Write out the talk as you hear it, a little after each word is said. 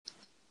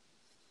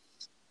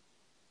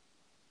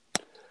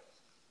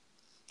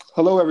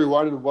Hello,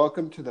 everyone, and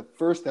welcome to the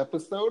first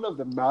episode of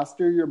the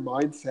Master Your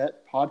Mindset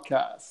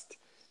podcast.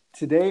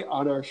 Today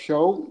on our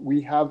show,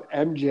 we have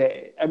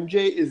MJ.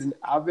 MJ is an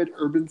avid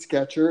urban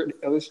sketcher, an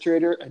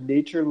illustrator, a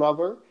nature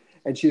lover,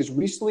 and she has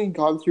recently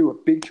gone through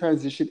a big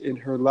transition in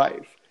her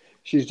life.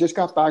 She's just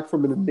got back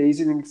from an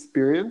amazing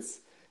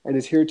experience and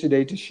is here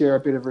today to share a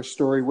bit of her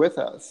story with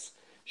us.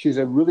 She's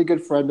a really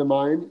good friend of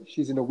mine.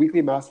 She's in a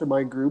weekly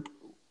mastermind group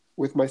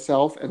with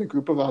myself and a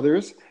group of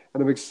others,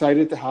 and I'm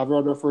excited to have her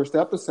on our first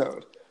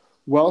episode.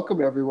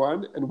 Welcome,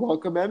 everyone, and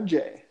welcome,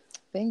 MJ.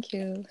 Thank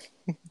you.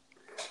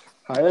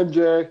 Hi,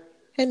 MJ.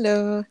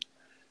 Hello.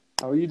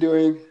 How are you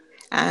doing?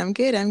 I'm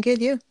good.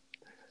 You?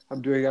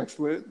 I'm doing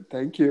excellent.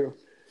 Thank you.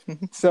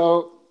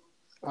 So,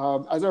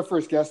 as our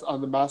first guest on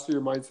the Master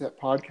Your Mindset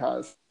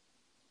podcast,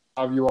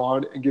 I'll have you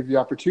on and give you the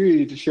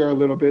opportunity to share a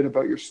little bit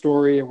about your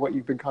story and what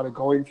you've been kind of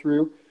going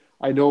through.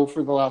 I know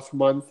for the last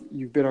month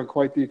you've been on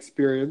quite the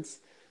experience.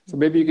 So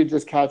maybe you could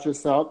just catch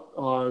us up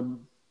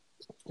on,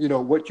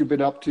 what you've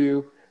been up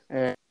to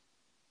and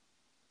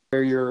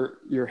where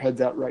your head's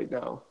at right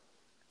now.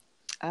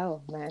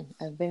 Oh man,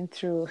 I've been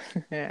through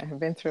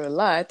a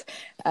lot.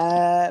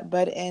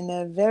 But in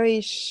a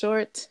very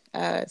short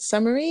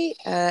summary,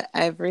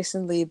 I've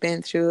recently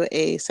been through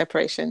a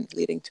separation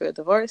leading to a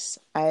divorce.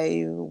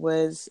 I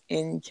was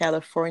in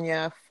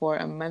California for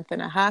a month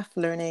and a half,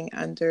 learning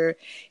under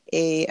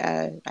a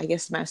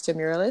master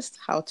muralist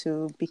how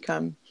to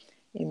become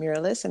a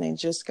muralist, and I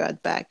just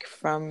got back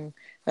from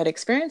that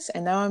experience,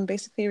 and now I'm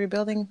basically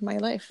rebuilding my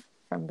life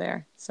from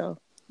there. So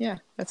yeah,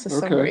 that's a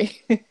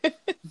summary.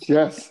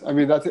 Yes, I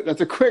mean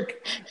that's a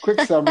quick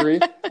summary.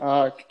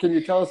 Can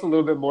you tell us a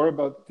little bit more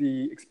about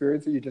the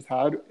experience that you just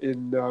had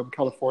in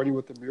California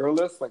with the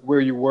muralist, like where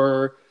you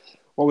were,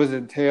 what was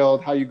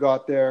entailed, how you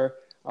got there?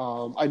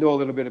 I know a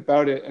little bit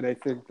about it, and I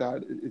think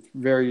that it's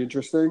very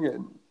interesting,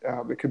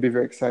 and it could be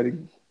very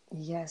exciting.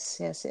 Yes.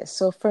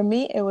 So for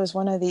me, it was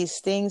one of these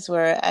things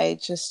where I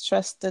just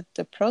trusted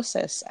the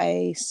process.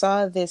 I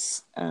saw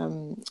this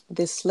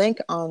link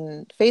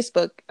on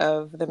Facebook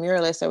of the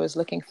muralist. I was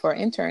looking for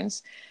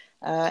interns,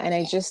 and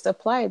I just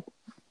applied.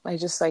 I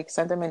just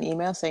sent them an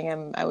email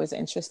saying I was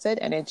interested,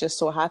 and it just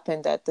so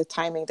happened that the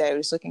timing that I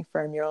was looking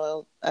for a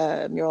mural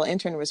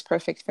intern was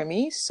perfect for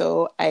me.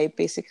 So I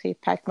basically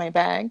packed my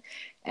bag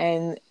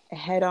and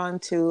head on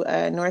to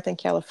Northern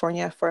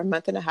California for a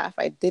month and a half.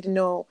 I didn't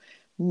know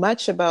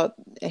much about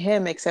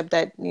him except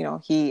that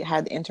he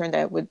had an intern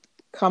that would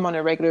come on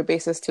a regular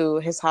basis to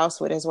his house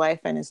with his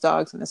wife and his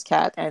dogs and his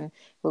cat, and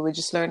we would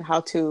just learn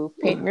how to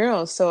paint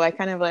murals. So I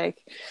kind of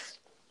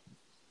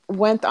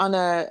went on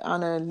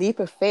a leap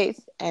of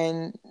faith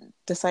and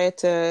decided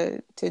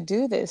to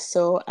do this.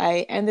 So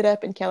I ended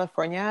up in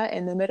California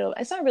in the middle.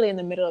 It's not really in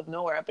the middle of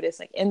nowhere, but it's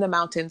in the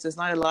mountains. There's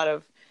not a lot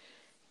of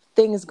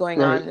things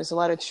going on. There's a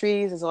lot of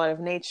trees, there's a lot of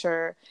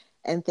nature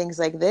and things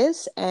like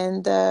this.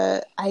 And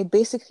I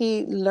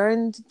basically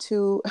learned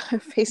to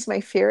face my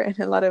fear in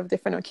a lot of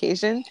different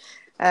occasions,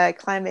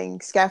 climbing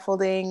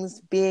scaffoldings,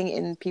 being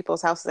in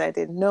people's houses I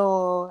didn't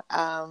know.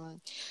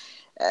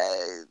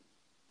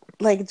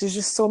 There's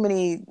just so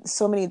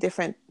many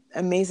different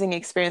amazing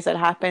experiences that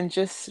happened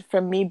just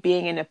from me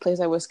being in a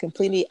place I was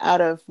completely out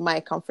of my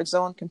comfort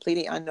zone,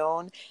 completely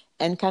unknown,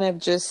 and kind of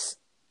just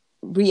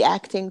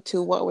reacting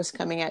to what was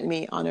coming at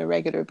me on a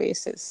regular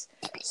basis.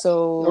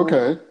 So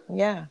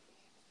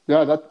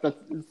Yeah, that's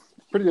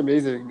pretty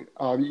amazing.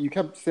 You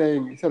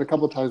said a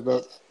couple of times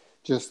about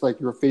just you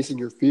were facing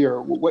your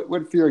fear.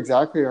 What fear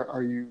exactly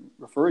are you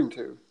referring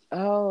to?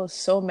 Oh,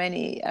 so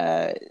many.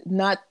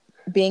 Not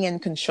being in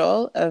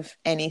control of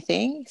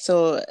anything.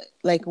 So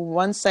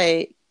once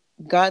I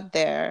got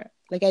there,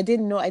 I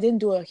didn't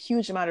do a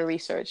huge amount of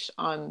research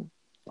on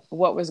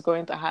what was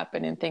going to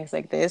happen and things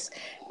like this.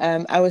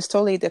 I was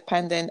totally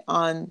dependent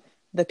on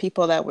the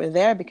people that were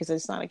there, because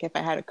it's not like if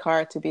I had a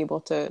car to be able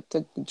to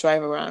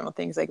drive around or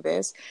things like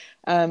this.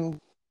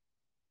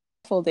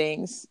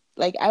 Foldings.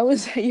 I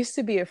used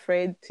to be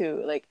afraid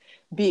to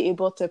be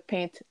able to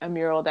paint a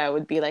mural that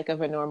would be of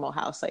a normal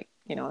house,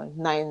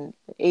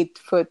 8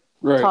 foot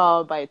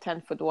tall by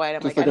 10 foot wide.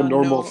 I'm just I a don't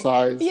normal know.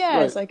 size. Yeah,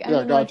 Right. it's I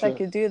don't know if I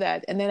could do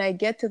that. And then I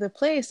get to the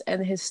place,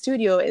 and his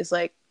studio is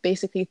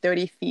basically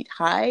 30 feet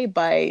high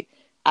by,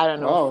 I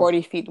don't know,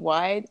 40 feet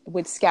wide,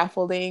 with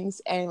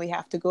scaffoldings, and we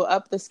have to go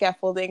up the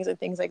scaffoldings and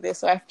things like this.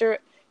 So after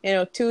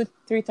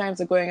 2-3 times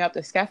of going up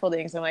the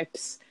scaffoldings, I'm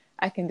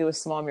I can do a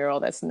small mural.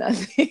 That's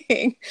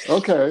nothing.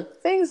 Okay.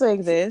 Things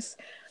like this.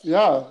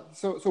 Yeah.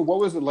 So what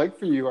was it like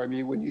for you? I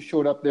mean, when you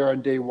showed up there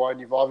on day one,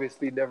 you've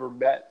obviously never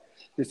met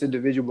this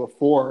individual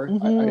before.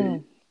 Mm-hmm.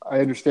 I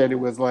understand it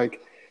was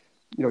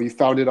you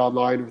found it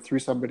online or through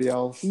somebody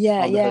else.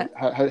 Yeah.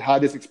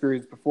 Had this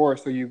experience before.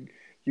 So you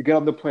get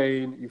on the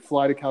plane, you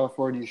fly to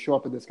California, you show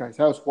up at this guy's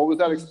house. What was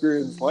that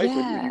experience like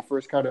when you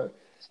first kind of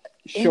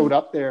showed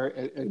up there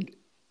and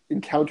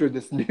encountered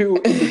this new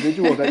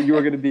individual that you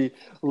were going to be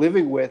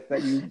living with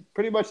that you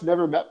pretty much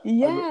never met, I'm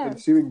Yeah.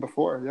 assuming,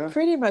 before. Yeah.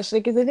 Pretty much.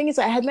 Like the thing is,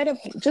 I had met him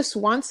just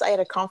once. I had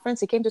a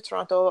conference. He came to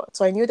Toronto,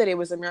 so I knew that he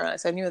was a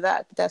muralist. I knew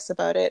that. That's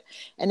about it.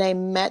 And I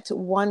met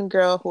one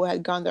girl who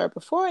had gone there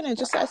before, and I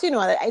just asked,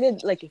 I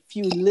did like a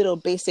few little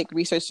basic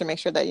research to make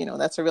sure that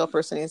that's a real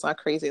person. He's not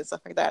crazy and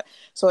stuff like that.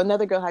 So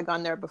another girl had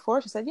gone there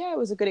before. She said, "Yeah, it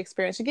was a good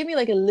experience." She gave me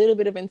like a little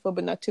bit of info,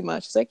 but not too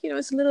much. It's like,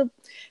 it's a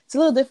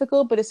little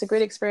difficult, but it's a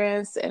great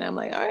experience. And I'm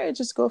like, all right,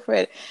 just go for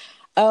it.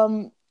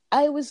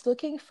 I was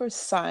looking for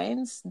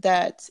signs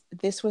that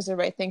this was the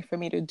right thing for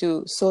me to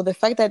do. So the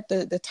fact that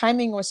the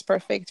timing was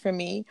perfect for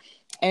me.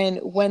 And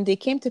when they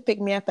came to pick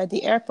me up at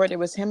the airport, it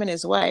was him and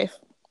his wife.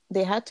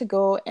 They had to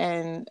go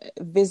and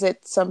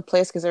visit some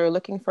place because they were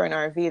looking for an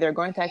RV. They're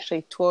going to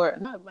actually tour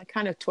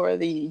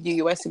the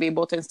US to be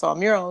able to install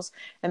murals.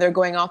 And they're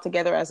going all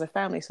together as a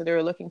family. So they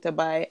were looking to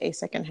buy a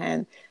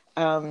secondhand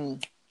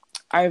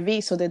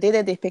RV. So the day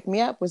that they picked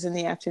me up was in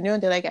the afternoon.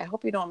 They're like, "I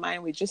hope you don't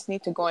mind. We just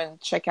need to go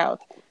and check out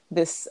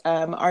this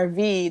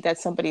RV that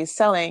somebody is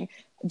selling.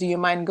 Do you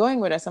mind going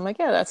with us?" I'm like,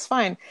 "Yeah, that's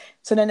fine."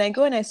 So then I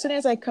go, and as soon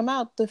as I come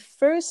out, there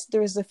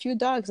was a few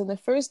dogs, and the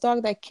first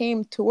dog that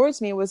came towards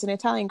me was an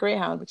Italian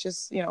Greyhound, which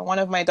is, one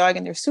of my dog,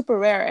 and they're super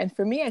rare. And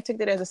for me, I took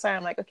that as a sign.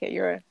 I'm like, "Okay,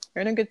 you're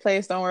in a good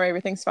place. Don't worry,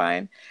 everything's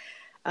fine."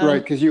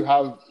 Right, because you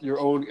have your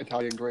own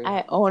Italian Greyhound.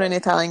 I own an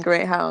Italian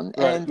Greyhound.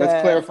 Right, And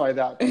let's clarify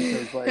that,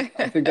 because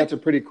I think that's a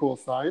pretty cool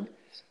sign.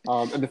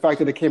 And the fact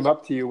that it came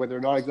up to you when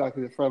they're not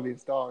exactly the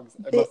friendliest dogs,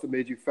 it must have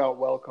made you felt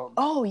welcome.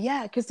 Oh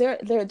yeah, because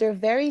they're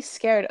very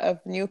scared of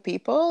new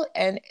people,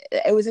 and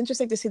it was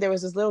interesting to see there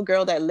was this little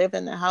girl that lived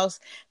in the house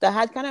that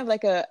had kind of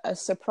like a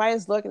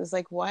surprised look, and it's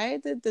like, why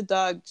did the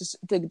dog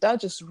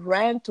just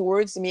ran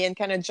towards me and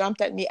kind of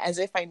jumped at me as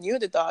if I knew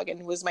the dog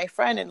and was my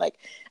friend, and like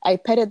I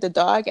petted the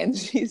dog, and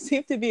she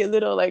seemed to be a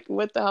little like,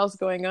 what the hell's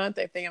going on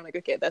type thing. I'm like,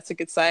 okay, that's a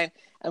good sign.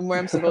 I'm where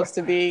I'm supposed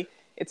to be.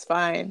 It's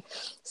fine.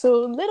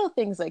 So little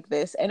things like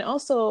this. And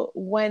also,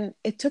 when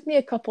it took me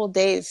a couple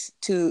days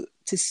to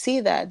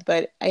see that,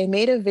 but I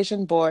made a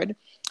vision board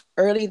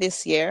early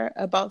this year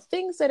about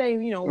things that I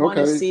want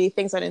to see,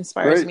 things that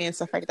inspires me and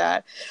stuff like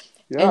that.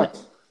 Yeah. And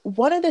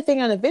one of the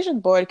things on the vision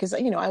board, because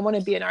I want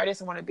to be an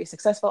artist, I want to be a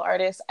successful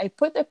artist, I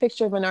put a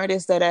picture of an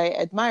artist that I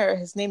admire.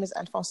 His name is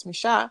Alphonse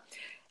Mucha.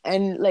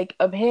 And like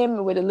of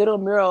him with a little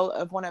mural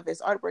of one of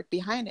his artwork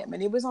behind him,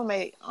 and it was on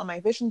my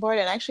vision board.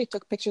 And I actually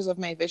took pictures of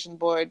my vision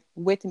board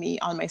with me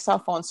on my cell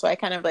phone, so I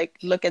kind of like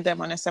look at them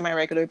on a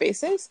semi-regular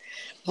basis.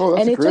 Oh,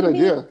 that's a great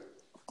idea.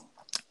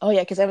 Oh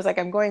yeah, because I was like,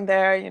 I'm going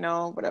there,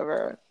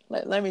 whatever.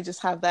 Let me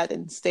just have that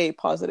and stay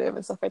positive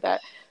and stuff like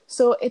that.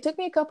 So it took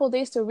me a couple of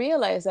days to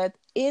realize that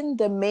in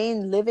the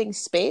main living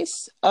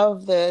space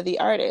of the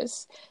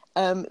artist,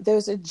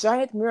 there's a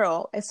giant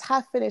mural. It's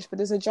half finished, but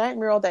there's a giant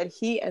mural that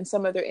he and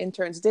some other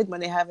interns did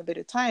when they have a bit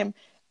of time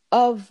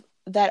of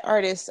that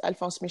artist,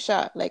 Alphonse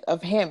Mucha, like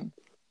of him,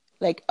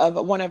 like of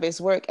one of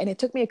his work. And it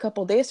took me a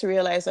couple of days to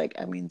realize, like,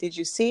 I mean, did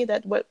you see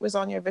that what was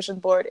on your vision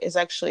board is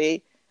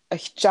actually a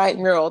giant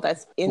mural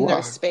that's in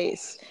their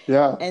space?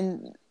 Yeah.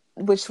 And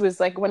which was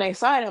like, when I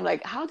saw it, I'm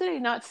like, how did I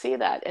not see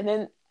that? And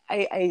then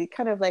I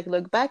kind of like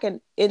look back,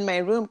 and in my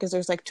room, because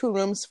there's like 2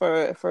 rooms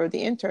for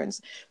the interns.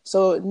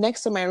 So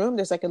next to my room,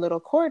 there's like a little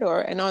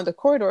corridor, and on the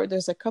corridor,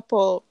 there's a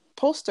couple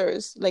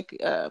posters, like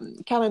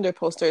calendar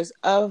posters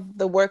of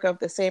the work of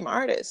the same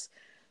artist.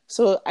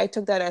 So I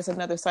took that as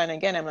another sign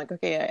again. I'm like,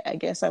 okay, I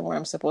guess I'm where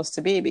I'm supposed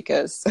to be,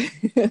 because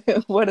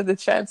what are the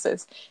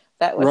chances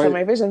that what's on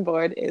my vision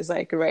board is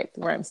like right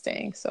where I'm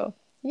staying? So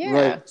yeah.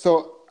 Right.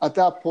 So at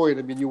that point,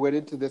 I mean, you went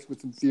into this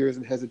with some fears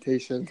and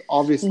hesitations.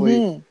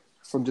 Obviously,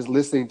 from just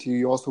listening to you,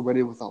 you also went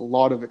in with a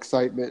lot of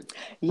excitement.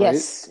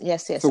 Yes, right?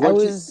 yes. So I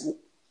was...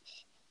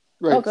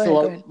 Right. Oh,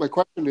 go ahead. My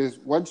question is,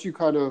 once you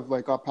kind of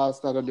like got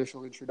past that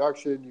initial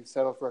introduction, you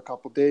settled for a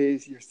couple of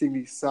days, you're seeing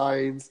these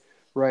signs,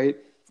 right,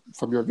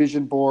 from your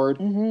vision board.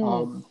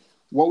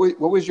 What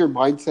was your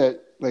mindset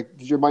like?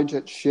 Did your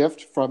mindset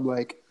shift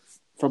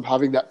from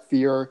having that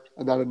fear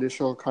and that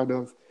initial kind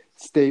of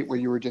state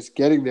when you were just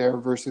getting there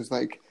versus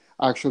like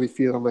actually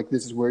feeling like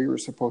this is where you were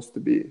supposed to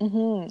be?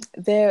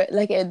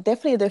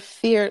 Definitely the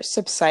fear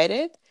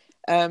subsided.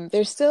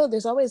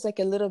 There's always like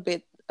a little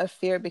bit of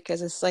fear,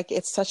 because it's like,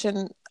 it's such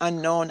an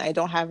unknown. I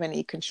don't have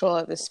any control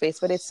of this space,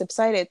 but it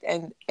subsided,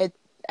 and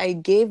I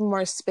gave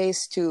more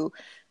space to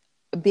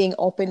being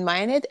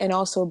open-minded and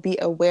also be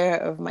aware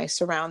of my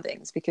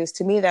surroundings, because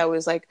to me that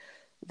was like,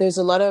 there's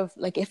a lot of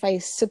like, if I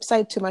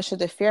subside too much of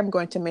the fear, I'm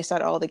going to miss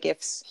out all the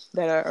gifts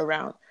that are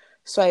around.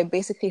 So I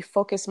basically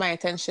focused my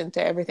attention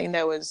to everything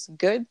that was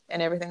good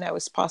and everything that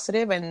was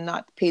positive, and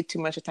not paid too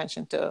much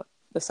attention to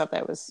the stuff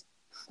that was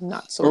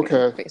not so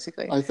good,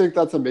 basically. I think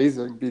that's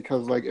amazing,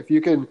 because like if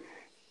you can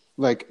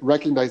like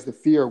recognize the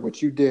fear,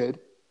 which you did,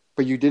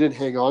 but you didn't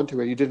hang on to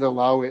it, you didn't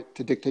allow it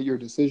to dictate your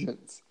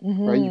decisions,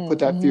 right? You put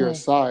that fear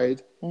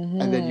aside,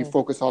 and then you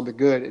focus on the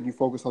good and you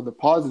focus on the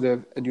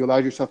positive, and you allow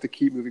yourself to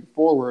keep moving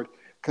forward.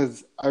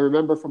 because I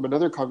remember from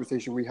another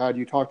conversation we had,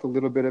 you talked a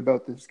little bit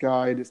about this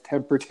guy and his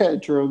temper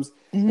tantrums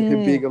and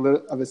him being a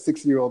little of a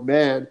 60-year-old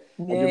man.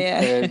 And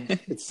Yeah.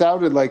 it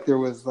sounded like there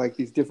was like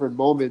these different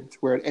moments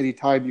where at any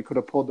time you could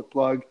have pulled the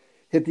plug,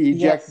 hit the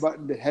eject Yes.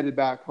 button and headed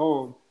back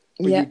home,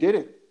 but you Yeah.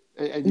 didn't.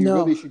 And you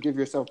really No. should give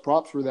yourself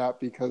props for that,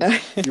 because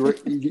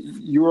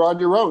you were on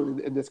your own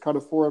in this kind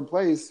of foreign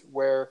place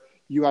where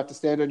you have to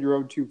stand on your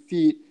own 2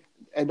 feet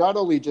and not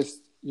only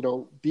just,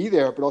 be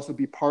there, but also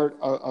be part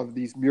of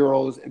these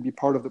murals and be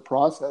part of the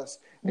process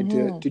and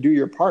to do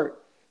your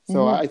part.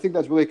 So I think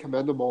that's really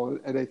commendable.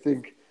 And I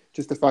think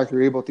just the fact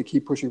you're able to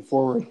keep pushing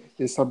forward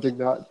is something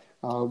that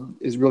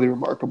is really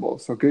remarkable.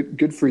 So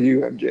good for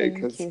you,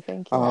 MJ.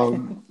 Thank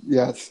you.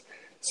 Yes.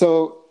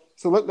 So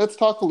let's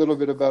talk a little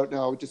bit about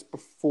now, just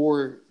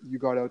before you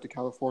got out to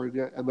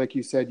California. And like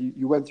you said,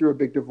 you went through a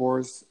big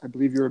divorce. I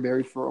believe you were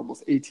married for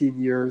almost 18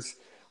 years.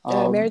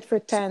 Married for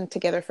 10,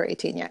 together for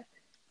 18, yeah.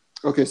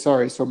 Okay,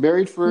 sorry. So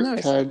married for No,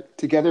 10,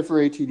 together for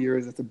 18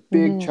 years. It's a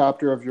big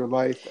chapter of your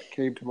life that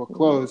came to a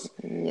close.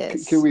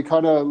 Yes. Can we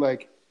kind of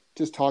like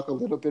just talk a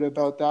little bit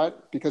about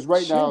that? Because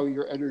right Sure. now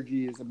your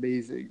energy is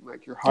amazing.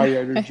 Like you're high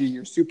energy,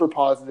 you're super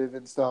positive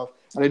and stuff.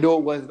 And I know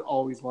it wasn't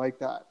always like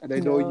that. And I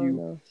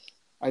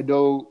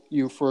know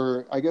you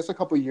for, I guess, a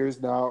couple of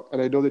years now,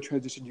 and I know the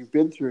transition you've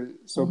been through.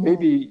 So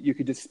maybe you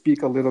could just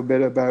speak a little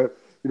bit about,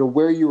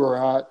 where you were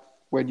at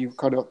when you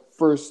kind of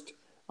first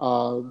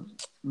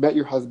met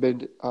your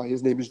husband.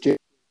 His name is Jamie.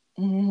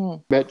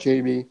 Met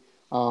Jamie,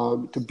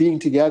 to being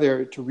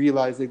together, to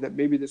realizing that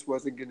maybe this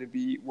wasn't going to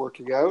be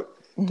working out,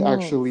 to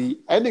actually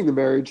ending the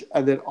marriage,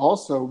 and then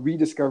also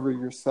rediscovering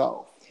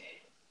yourself.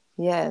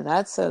 Yeah,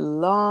 that's a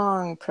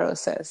long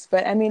process.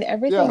 But I mean,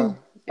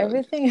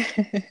 everything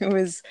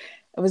was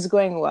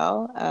going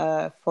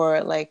well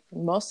for like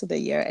most of the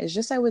year. It's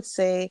just, I would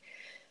say,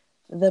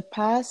 the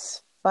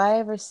past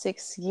 5 or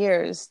 6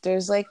 years,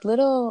 there's like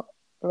little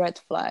red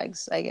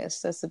flags. I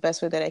guess that's the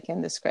best way that I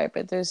can describe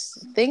it. There's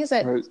things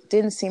that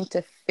didn't seem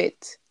to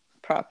fit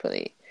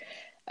properly,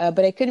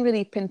 but I couldn't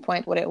really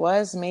pinpoint what it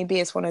was. Maybe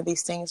it's one of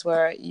these things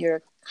where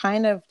you're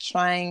kind of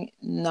trying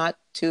not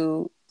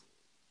to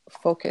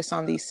focus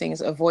on these things,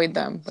 avoid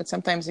them, but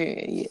sometimes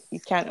you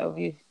can't.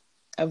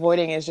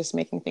 Avoiding is just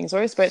making things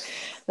worse. But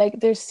like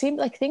there seemed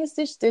like things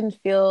just didn't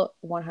feel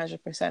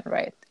 100%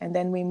 right. And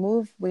then we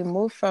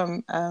moved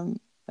from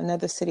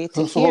another city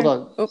to So here. hold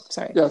on. Oops,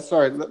 sorry. Yeah,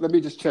 sorry. Let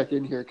me just check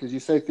in here, because you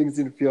say things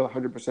didn't feel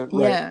 100%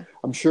 right. Yeah.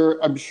 I'm sure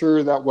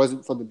that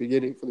wasn't from the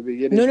beginning. From the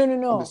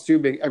beginning, No. I'm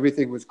assuming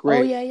everything was great.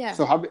 Oh yeah.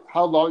 So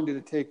how long did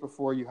it take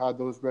before you had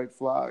those red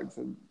flags?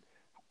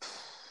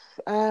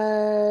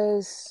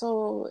 And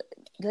so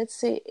let's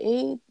say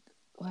 18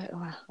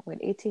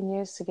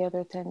 years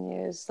together, 10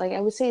 years. Like I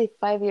would say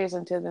 5 years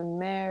into the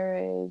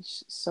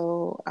marriage.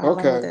 So how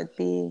long would that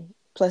be?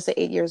 Plus the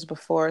 8 years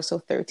before, so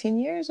 13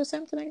 years or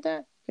something like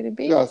that. Could it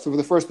be? Yeah. So for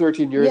the first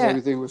 13 years,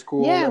 everything was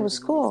cool. Yeah, it was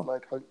cool.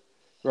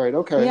 Right.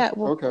 Okay. Yeah.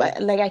 Well, okay.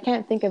 Like I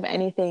can't think of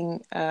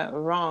anything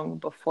wrong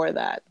before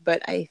that.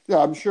 But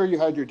I'm sure you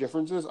had your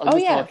differences. I'm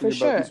just talking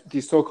about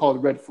these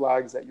so-called red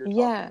flags that you're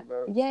talking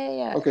about.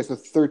 Yeah. Okay, so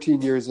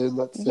 13 years in,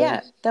 let's say.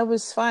 Yeah, that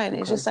was fine.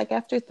 Okay. It's just like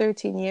after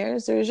 13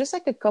 years, there was just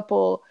like a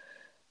couple.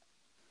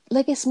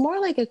 Like it's more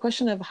like a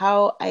question of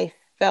how I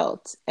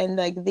felt, and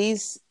like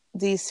these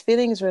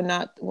feelings were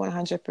not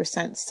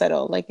 100%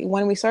 settled. Like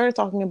when we started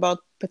talking about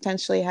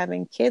potentially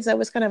having kids, that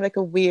was kind of like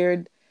a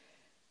weird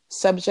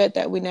subject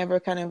that we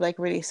never kind of like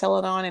really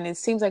settled on, and it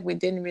seems like we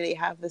didn't really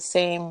have the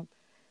same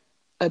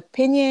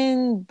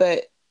opinion,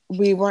 but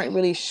we weren't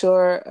really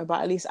sure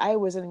about, at least I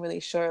wasn't really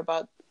sure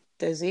about,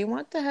 does he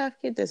want to have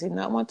kids, does he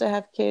not want to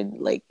have kids,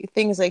 like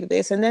things like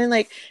this. And then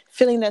like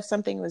feeling that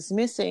something was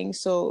missing.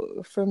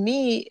 So for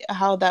me,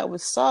 how that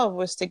was solved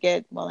was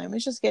to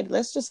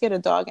let's just get a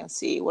dog and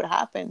see what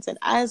happens. And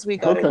as we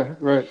got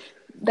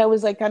that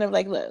was like kind of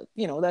like,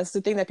 that's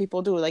the thing that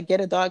people do, like get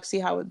a dog, see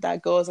how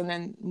that goes, and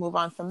then move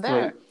on from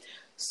there. Right.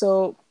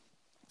 So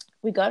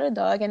we got a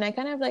dog, and I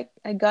kind of like,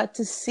 I got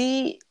to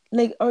see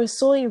like, or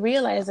slowly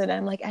realize that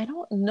I'm like, I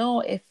don't know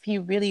if he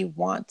really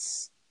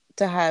wants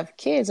to have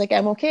kids. Like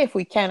I'm okay if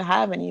we can't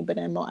have any, but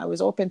I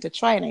was open to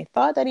try, and I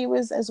thought that he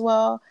was as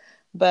well,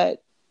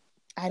 but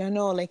I don't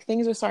know, like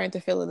things were starting to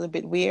feel a little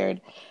bit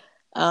weird.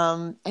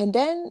 And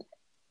then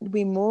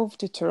we moved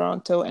to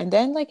Toronto, and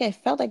then like I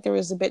felt like there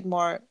was a bit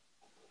more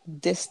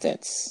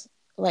distance,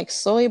 like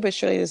slowly but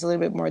surely there's a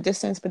little bit more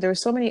distance, but there were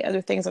so many other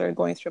things that are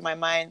going through my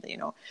mind,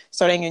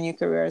 starting a new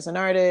career as an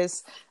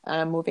artist,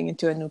 moving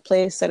into a new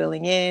place,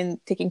 settling in,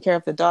 taking care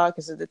of the dog,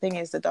 because the thing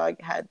is the dog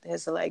had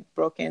his leg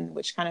broken,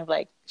 which kind of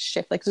like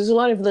shift, like there's a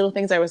lot of little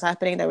things that was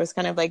happening that was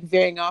kind of like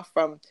veering off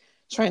from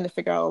trying to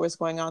figure out what was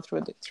going on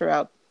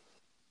throughout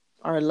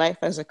our life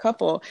as a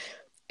couple,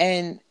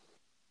 and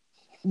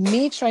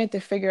me trying to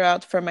figure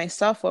out for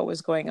myself what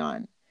was going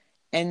on.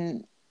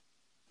 And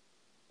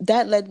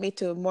that led me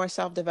to more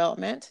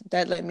self-development.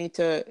 That led me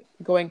to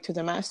going to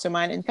the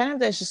mastermind, and kind of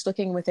that's just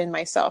looking within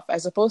myself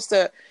as opposed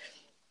to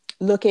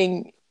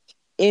looking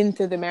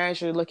into the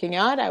marriage or looking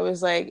out. I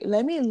was like,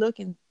 let me look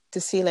in to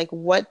see like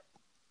what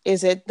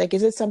is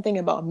it something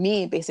about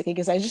me, basically?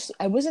 Because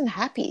I wasn't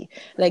happy.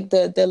 Like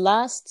the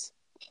last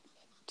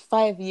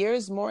 5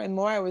 years, more and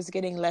more, I was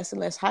getting less and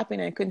less happy,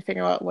 and I couldn't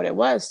figure out what it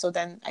was. So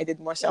then I did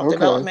more Okay.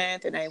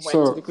 self-development, and I went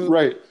to the So, group.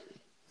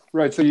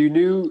 right. So you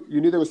knew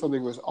there was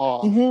something was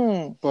off.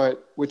 Mm-hmm.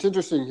 But what's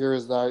interesting here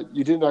is that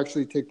you didn't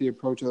actually take the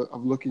approach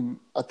of looking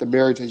at the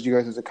marriage as you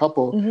guys as a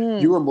couple.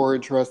 Mm-hmm. You were more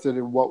interested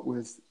in what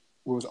was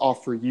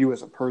off for you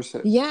as a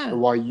person Yeah. and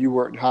why you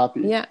weren't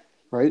happy, Yeah.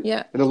 right?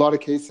 Yeah. In a lot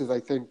of cases, I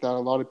think that a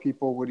lot of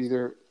people would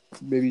either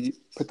maybe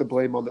put the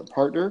blame on their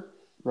partner,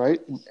 right,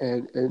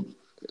 and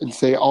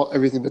say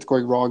everything that's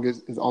going wrong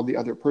is on the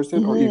other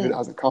person, or even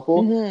as a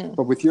couple. Mm-hmm.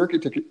 But with your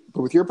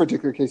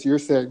particular case, you're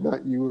saying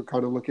that you were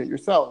kind of looking at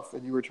yourself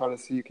and you were trying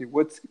to see, okay,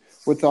 what's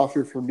off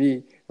here for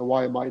me, and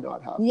why am I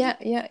not happy?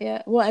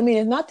 Yeah. Well, I mean,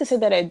 it's not to say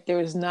that there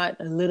was not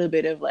a little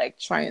bit of like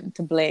trying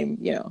to blame,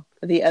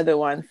 the other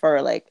one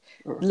for like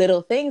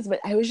little things, but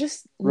I was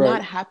just not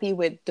Right. happy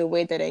with the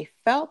way that I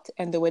felt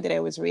and the way that I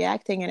was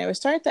reacting. And I was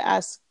starting to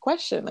ask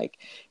question, like,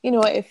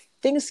 if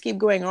things keep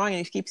going wrong and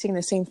you keep seeing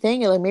the same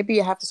thing, like maybe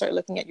you have to start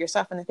looking at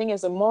yourself. And the thing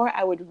is, the more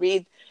I would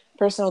read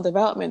personal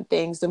development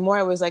things, the more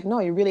I was like, no,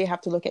 you really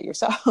have to look at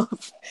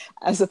yourself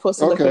as opposed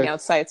to looking Okay.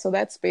 outside. So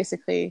that's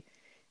basically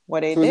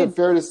what I So is it did.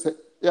 fair to say,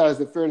 yeah, is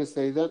it fair to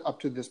say that up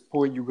to this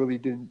point you really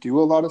didn't do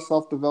a lot of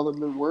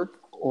self-development work,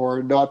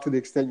 or not to the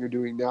extent you're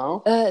doing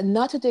now?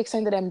 Not to the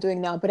extent that I'm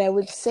doing now, but I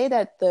would say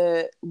that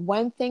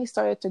when things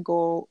started to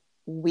go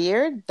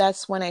weird,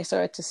 that's when I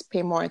started to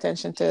pay more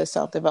attention to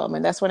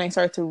self-development. That's when I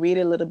started to read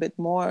a little bit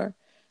more.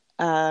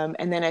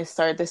 And then I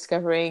started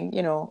discovering,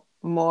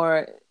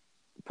 more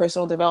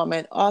personal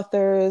development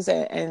authors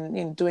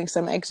and doing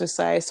some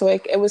exercise. So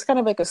it was kind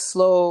of like a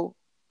slow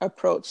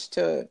approach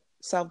to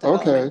Okay.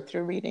 self-development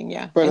through reading,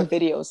 yeah, and But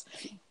videos.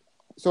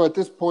 so at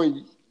this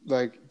point,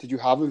 like, did you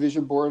have a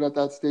vision board at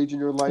that stage in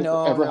your life,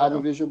 or No, ever no, have a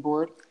no. vision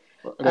board?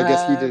 And I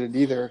guess he Uh, didn't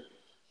either,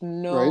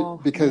 right? no, no,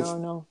 Because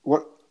no.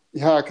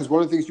 because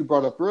one of the things you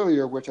brought up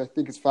earlier, which I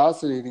think is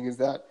fascinating, is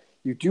that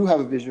you do have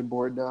a vision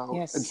board now, and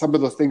Yes. some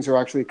of those things are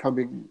actually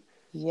coming,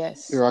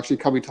 Yes. they're actually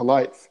coming to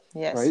life,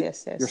 Yes, right?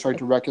 yes, You're yes. starting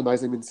to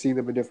recognize them and seeing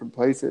them in different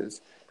places.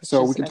 Which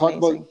So we is can talk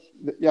about,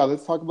 amazing. yeah,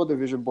 let's talk about the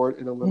vision board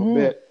in a little Hmm.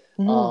 bit.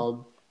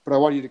 Hmm. But I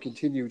want you to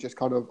continue just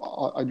kind of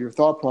on your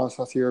thought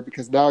process here,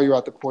 because now you're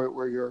at the point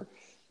where you're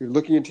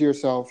looking into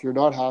yourself, you're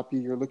not happy,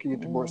 you're looking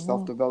into more Hmm.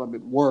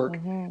 self-development work,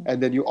 Hmm.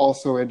 and then you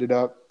also ended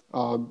up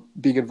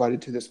being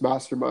invited to this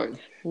mastermind.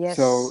 Yes.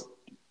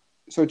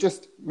 So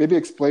just maybe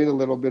explain a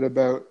little bit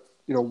about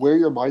where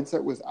your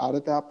mindset was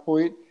at that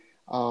point,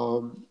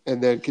 and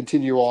then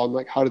continue on,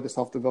 like, how did the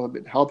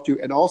self-development help you,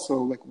 and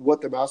also like what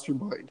the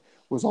mastermind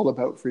was all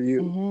about for you.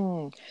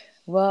 Hmm.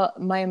 Well,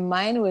 my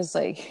mind was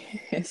like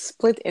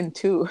split in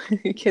two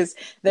because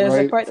there's a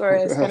Right, part of where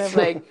course. it's kind of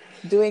Yes. like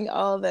doing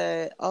all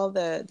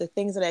the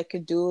things that I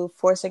could do,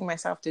 forcing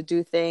myself to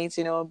do things,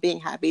 being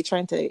happy,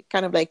 trying to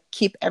kind of like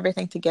keep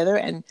everything together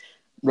and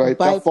Right,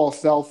 by that false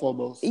self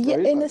almost, yeah,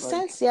 right? in a Like,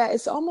 sense, yeah,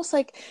 it's almost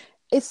like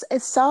it's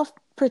self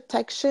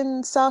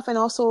protection self and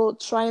also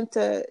trying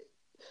to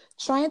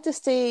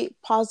stay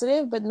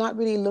positive, but not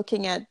really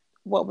looking at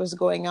what was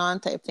going on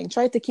type thing.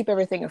 Try to keep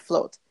everything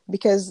afloat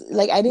because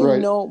like I didn't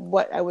right. know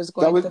what I was That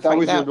going was to that find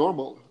was your out.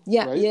 normal,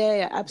 Yeah, right? yeah,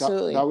 yeah, That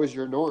absolutely. was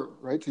your norm,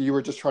 right? So you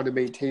were just trying to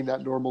maintain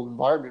that normal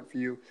environment for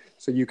you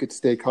so you could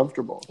stay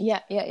comfortable.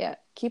 Yeah, yeah, yeah.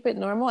 Keep it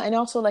normal. And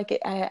also like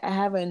I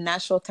have a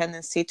natural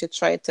tendency to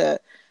try to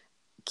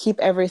keep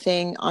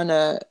everything on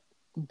a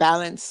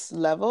balanced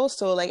level.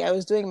 So like I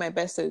was doing my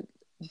best to,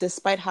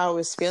 despite how I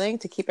was feeling,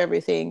 to keep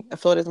everything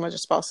afloat as much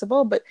as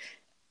possible. But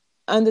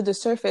under the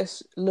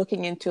surface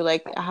looking into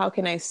like how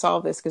can I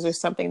solve this because there's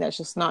something that's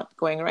just not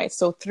going right.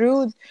 So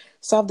through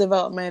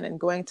self-development and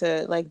going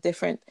to like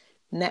different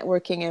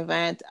networking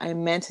event, I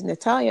met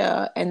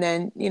Natalia, and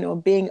then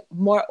being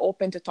more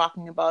open to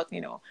talking about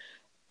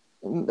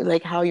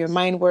like how your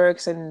mind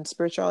works and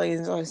spirituality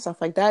and all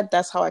stuff like that.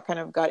 That's how I kind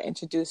of got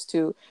introduced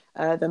to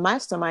the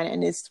mastermind.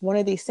 And it's one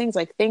of these things,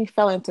 like things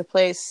fell into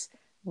place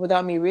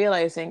without me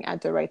realizing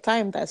at the right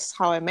time. That's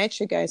how I met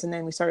you guys. And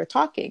then we started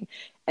talking.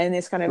 And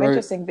it's kind of Right,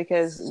 interesting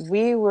because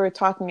we were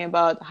talking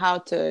about how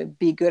to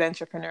be good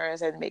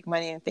entrepreneurs and make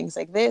money and things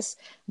like this.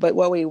 But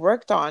what we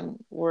worked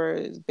on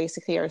were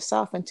basically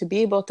ourselves. And to be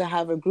able to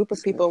have a group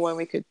of people when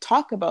we could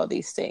talk about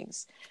these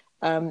things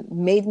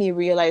made me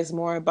realize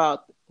more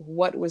about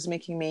what was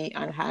making me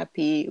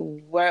unhappy,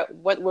 what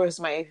was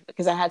my,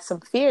 because I had some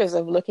fears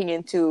of looking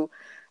into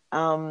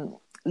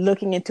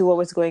what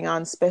was going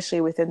on,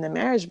 especially within the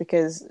marriage,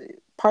 because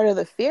part of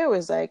the fear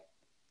was like,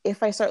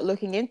 if I start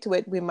looking into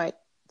it, we might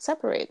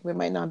separate, we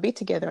might not be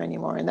together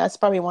anymore. And that's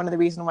probably one of the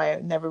reasons why I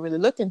never really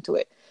looked into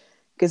it.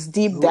 Because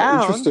deep oh, down,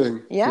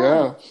 interesting. yeah,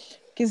 Yeah,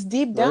 because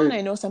deep down, right.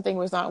 I know something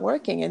was not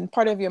working. And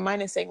part of your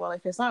mind is saying, well,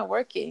 if it's not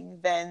working,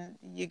 then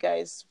you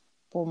guys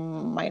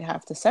might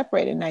have to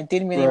separate. And I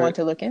didn't really want Right.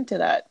 to look into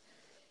that.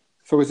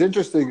 So what's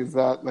interesting is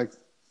that, like,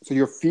 so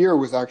your fear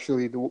was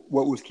actually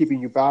what was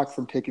keeping you back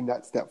from taking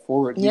that step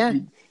forward. You, Yeah.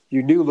 you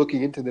you knew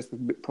looking into this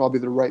was probably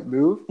the right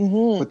move,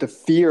 Mm-hmm. but the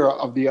fear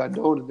of the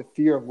unknown and the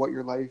fear of what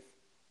your life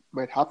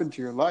might happen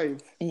to your life.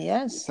 It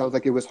Yes, sounds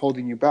like it was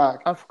holding you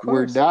back. of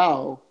Where course.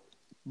 now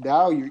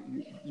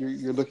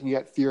you're looking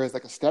at fear as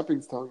like a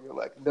stepping stone. You're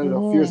like,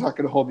 no, fear is Mm-hmm. not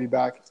going to hold me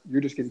back.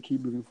 You're just going to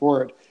keep moving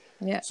forward.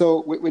 Yeah.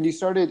 So when you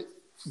started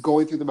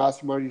going through the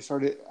mastermind, you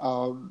started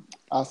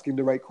asking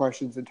the right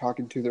questions and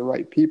talking to the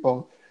right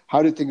people.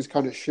 How did things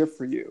kind of shift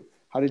for you?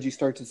 How did you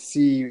start to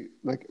see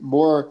like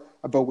more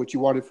about what you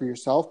wanted for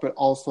yourself, but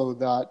also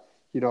that,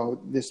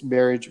 this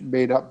marriage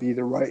may not be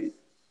the right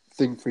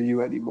thing for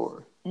you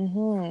anymore?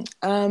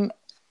 Mm-hmm.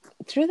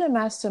 Through the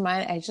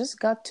mastermind, I just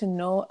got to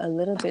know a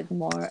little bit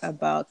more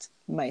about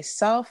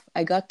myself.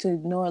 I got to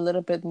know a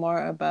little bit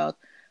more about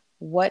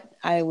what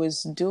I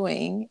was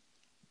doing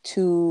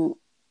to,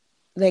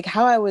 like,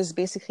 how I was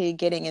basically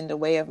getting in the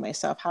way of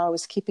myself, how I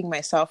was keeping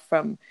myself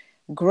from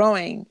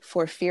growing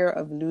for fear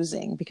of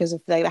losing, because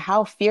of like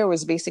how fear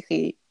was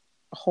basically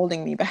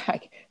holding me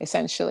back,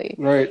 essentially.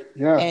 Right.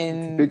 Yeah. It's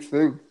a And big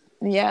thing.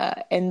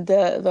 yeah, and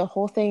the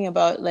whole thing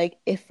about like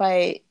if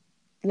I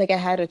like I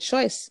had a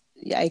choice.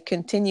 I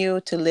continue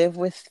to live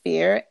with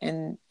fear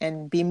and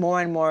be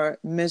more and more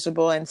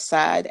miserable and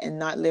sad and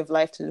not live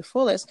life to the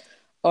fullest,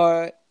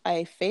 or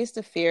I face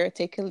the fear,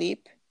 take a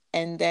leap,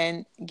 and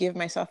then give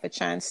myself a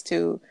chance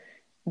to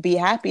be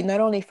happy,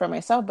 not only for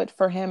myself but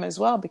for him as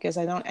well, because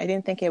I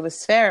didn't think it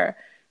was fair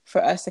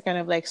for us to kind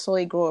of like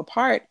slowly grow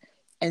apart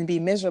and be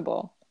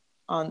miserable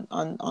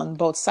on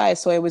both sides.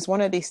 So it was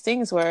one of these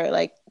things where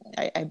like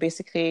I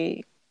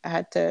basically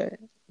had to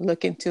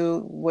look into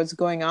what's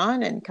going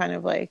on and kind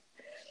of like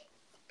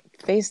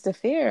face the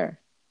fear,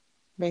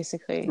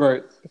 basically,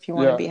 Right. if you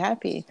want to Yeah. be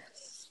happy.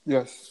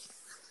 Yes.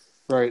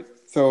 Right.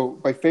 So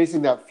by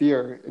facing that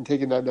fear and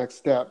taking that next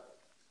step,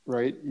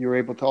 right, you're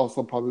able to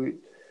also probably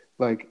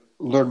like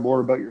learn more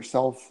about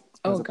yourself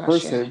as Oh a gosh, yeah.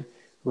 person,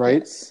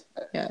 right? Yes.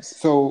 Yes.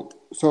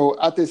 So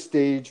at this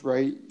stage,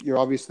 right, you're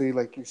obviously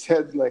like you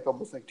said, like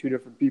almost like two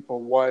different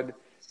people. One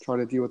trying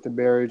to deal with the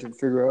marriage and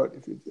figure out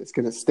if it's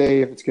going to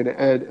stay, if it's going to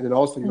end, and then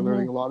also you're Mm-hmm.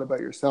 learning a lot about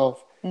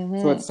yourself. So at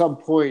Mm-hmm. some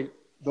point,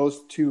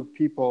 those two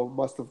people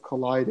must have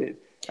collided,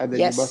 and then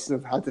Yes. you must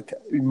have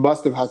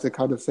had to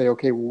kind of say,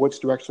 okay, well, which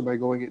direction am I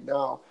going in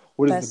now?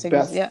 What is the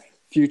best Yeah.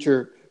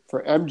 future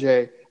for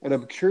MJ? And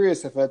I'm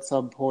curious if at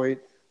some point,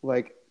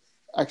 like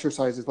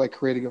exercises like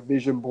creating a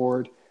vision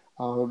board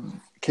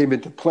came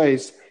into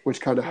place, which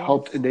kind of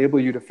helped Yes. enable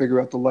you to figure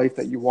out the life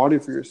that you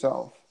wanted for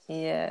yourself.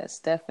 Yes,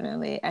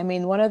 definitely. I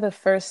mean, one of the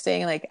first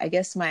thing, like, I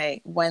guess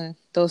when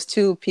those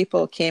two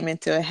people came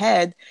into a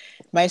head,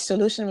 my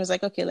solution was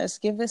like, okay, let's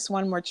give this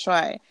one more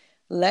try.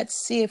 Let's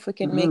see if we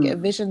can make a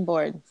Mm. vision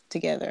board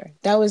together.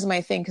 That was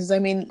my thing. Cause I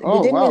mean, we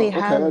Oh, didn't really wow.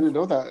 Okay. I have, didn't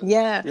know that.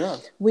 yeah, Yeah.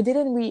 we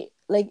didn't,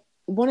 like,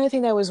 one of the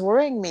things that was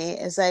worrying me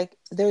is like,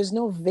 there's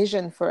no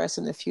vision for us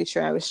in the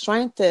future. I was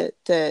trying to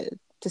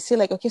see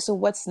like, okay, so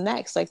what's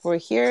next? Like we're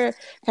here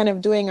kind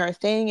of doing our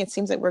thing. It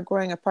seems like we're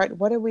growing apart.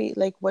 What are we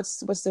like?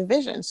 What's the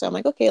vision? So I'm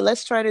like, okay,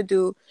 let's try to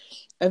do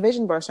a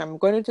vision board. So I'm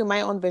going to do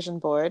my own vision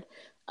board.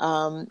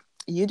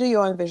 You do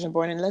your own vision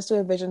board, and let's do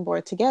a vision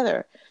board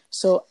together.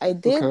 So I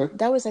did. Okay.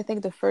 That was, I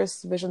think, the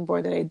first vision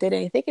board that I did,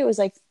 and I think it was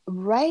like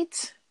right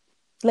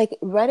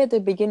at the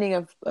beginning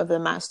of the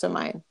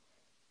mastermind,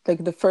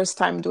 like the first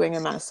time doing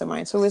a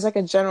mastermind. So it was like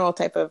a general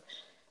type of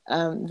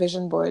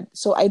vision board.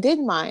 So I did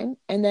mine,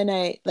 and then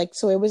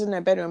so it was in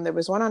our bedroom. There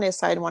was one on his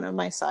side, one on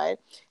my side,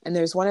 and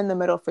there's one in the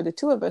middle for the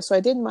two of us. So I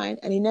did mine,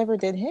 and he never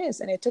did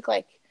his, and it took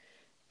like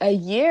a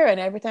year. And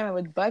every time I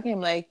would bug him,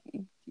 like,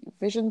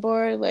 vision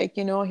board, like,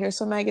 here's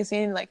some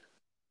magazine, like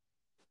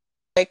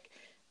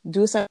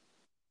do some.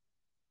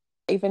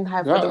 Even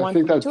have for Yeah. the I one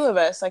think for the two that's of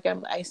us. Like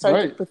I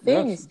started to right. put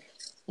Yes. things.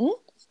 Mm?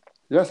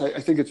 Yes. I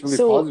think it's really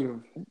So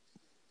positive.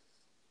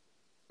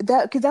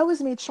 because that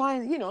was me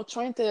trying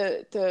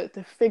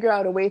to figure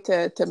out a way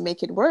to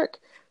make it work.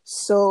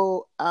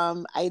 So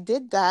I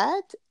did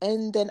that,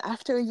 and then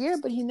after a year,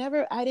 but he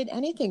never added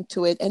anything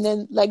to it, and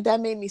then like that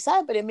made me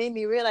sad, but it made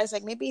me realize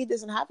like maybe he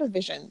doesn't have a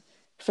vision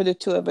for the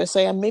two of us.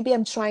 So maybe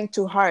I'm trying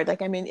too hard.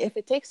 Like, I mean, if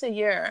it takes a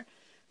year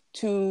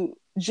to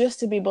just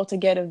to be able to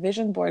get a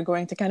vision board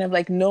going, to kind of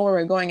like know where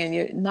we're going, and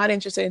you're not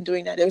interested in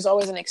doing that, there's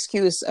always an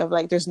excuse of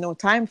like there's no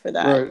time for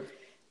that. Right.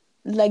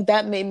 Like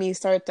that made me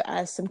start to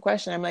ask some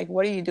question. I'm like,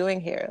 what are you doing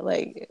here?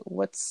 Like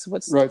what's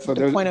Right. So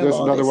the point of there's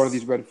all another one of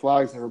this? these red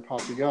flags that are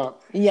popping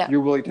up. Yeah,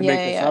 You're willing to yeah, make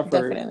yeah, this yeah,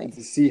 effort and definitely.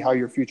 to see how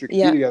your future could be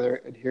Yeah,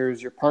 together, and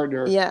here's your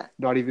partner yeah.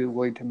 not even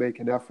willing to make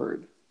an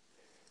effort.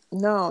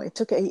 No, it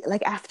took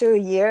like after a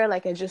year,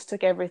 like I just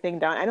took everything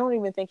down. I don't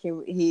even think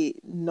he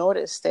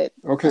noticed it.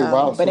 Okay.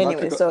 Wow. But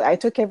anyway, so I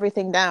took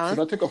everything So down.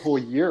 that took a whole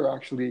year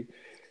actually,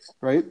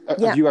 right? Of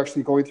Yeah, you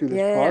actually going through this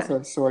yeah, yeah,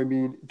 process. So I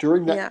mean,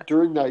 during yeah.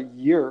 that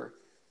year,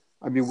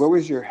 I mean, where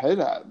was your head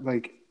at?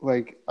 Like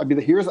I mean,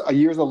 here's a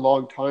year's a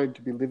long time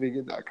to be living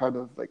in that kind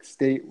of like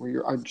state where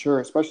you're unsure,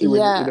 especially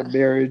when you're in a Yeah.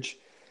 marriage,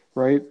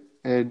 right?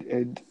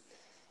 And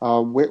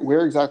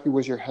where exactly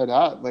was your head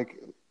at? Like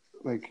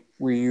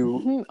were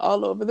you?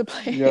 All over the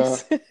Yeah.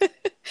 place.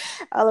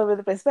 All over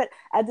the place. But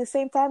at the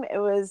same time, it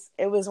was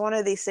one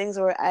of these things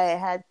where I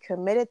had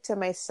committed to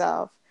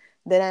myself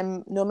that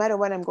I'm no matter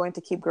what, I'm going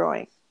to keep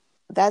growing.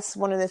 that's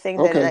one of the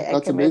things that Okay, I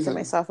that's committed to amazing.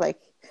 myself. Like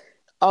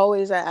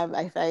always,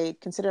 I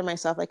consider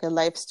myself like a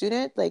life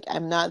student. Like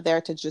I'm not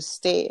there to just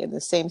stay in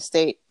the same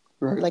state.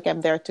 Right. Like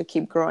I'm there to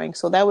keep growing.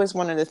 So that was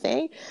one of the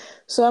things.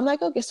 So I'm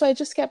like, okay. So I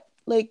just kept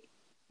like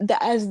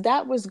as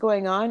that was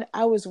going on,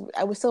 I was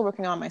still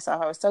working on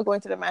myself. I was still going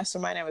to the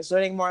mastermind. I was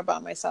learning more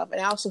about myself, and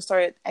I also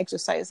started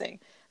exercising.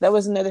 That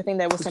was another thing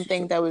that was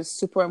something that was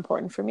super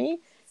important for me.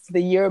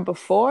 The year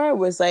before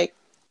was like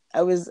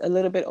I was a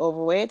little bit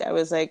overweight. I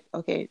was like,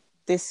 okay,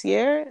 this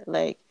year,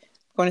 like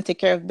going to take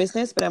care of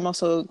business, but I'm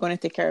also going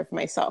to take care of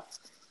myself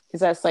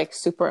because that's like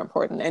super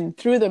important. And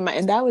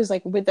and that was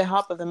like with the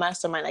help of the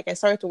mastermind, like I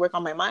started to work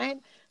on my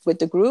mind with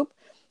the group.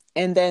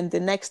 And then the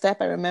next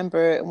step, I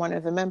remember one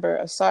of the member,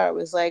 Asar,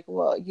 was like,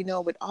 well,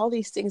 with all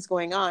these things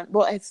going on,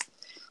 well,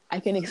 I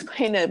can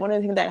explain that one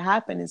of the things that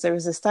happened is there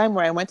was this time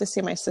where I went to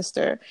see my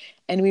sister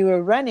and we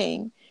were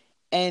running,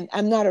 and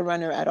I'm not a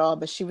runner at all,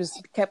 but she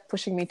was kept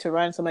pushing me to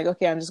run. So I'm like,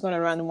 okay, I'm just going to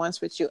run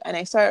once with you. And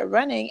I started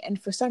running,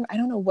 and for some, I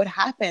don't know what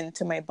happened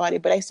to my body,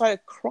 but I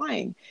started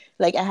crying.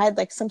 Like I had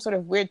like some sort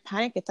of weird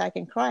panic attack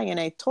and crying. And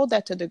I told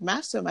that to the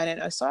mastermind,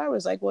 and Asar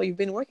was like, well, you've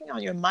been working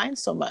on your mind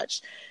so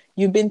much.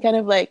 You've been kind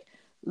of like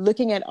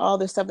looking at all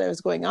the stuff that was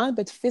going on,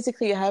 but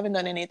physically you haven't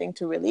done anything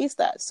to release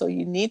that. So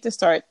you need to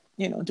start,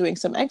 doing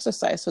some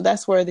exercise. So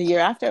that's where the year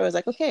after I was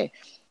like, okay,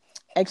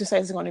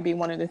 exercise is going to be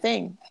one of the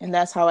things. And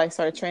that's how I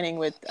started training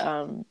with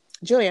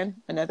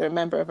Julian, another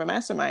member of a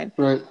mastermind,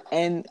 Right.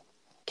 and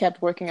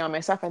kept working on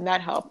myself. And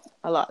that helped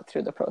a lot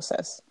through the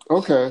process.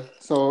 Okay.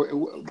 So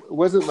it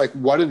wasn't like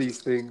one of these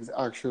things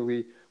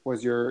actually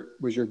was your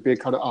big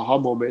kind of aha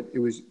moment. It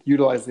was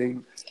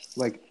utilizing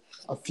like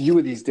a few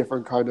of these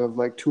different kind of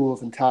like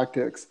tools and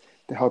tactics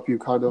to help you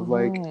kind of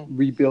like Mm-hmm.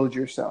 rebuild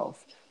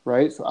yourself,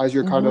 right? So as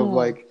you're kind of Mm-hmm.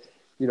 like,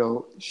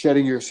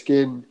 shedding your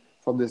skin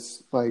from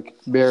this like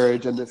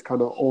marriage and this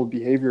kind of old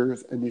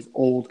behaviors and these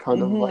old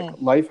kind of like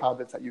Mm-hmm. life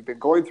habits that you've been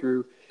going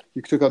through,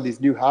 you took on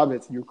these new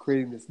habits and you're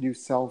creating this new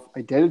self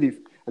identity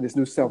and this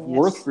new self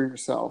worth Yes. for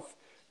yourself,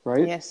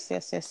 right? Yes,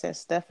 yes, yes,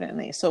 yes,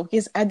 definitely. So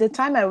because at the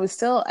time I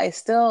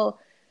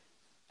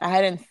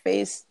hadn't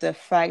faced the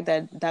fact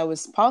that that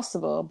was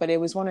possible, but it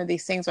was one of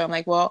these things where I'm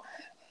like, well,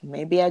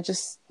 maybe I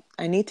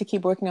need to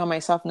keep working on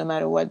myself no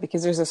matter what,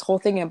 because there's this whole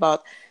thing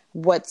about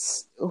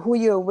who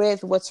you're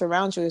with, what's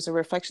around you is a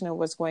reflection of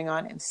what's going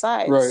on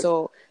inside. Right.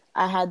 So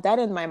I had that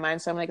in my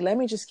mind. So I'm like, let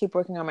me just keep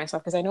working on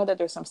myself because I know that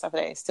there's some stuff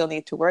that I still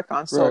need to work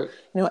on. So,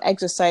 Right.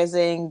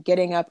 exercising,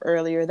 getting up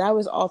earlier, that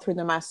was all through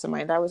the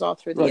mastermind. That was all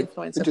through the Right.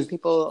 influence And of just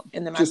people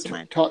in the just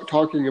mastermind.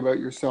 talking about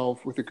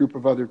yourself with a group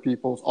of other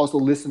people, also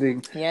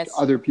listening to Yes.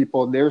 other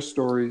people and their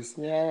stories,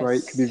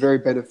 right, can be Yes. very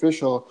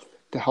beneficial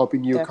to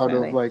helping you kind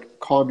of Definitely. like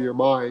calm your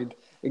mind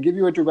and give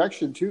you a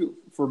direction too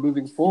for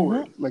moving Mm-hmm.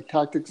 forward. Like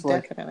tactics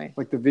Definitely.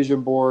 like the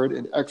vision board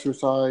and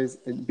exercise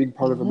and being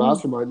part of a Mm-hmm.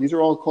 mastermind. These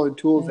are all called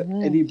tools that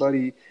Mm-hmm.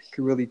 anybody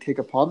can really take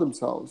upon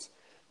themselves,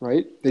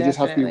 right? They just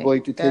have to be Definitely.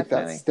 willing to take that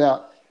Definitely.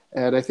 step.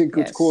 And I think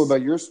what's cool Yes.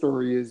 about your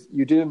story is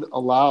you didn't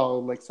allow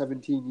like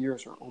 17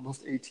 years or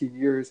almost 18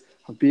 years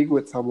of being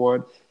with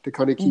someone to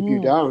kind of keep you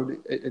Mm-hmm. down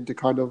and to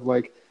kind of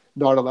like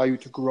not allow you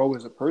to grow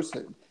as a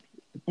person.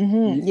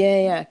 Mm-hmm. You, Yeah,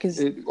 yeah. Because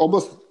it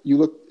almost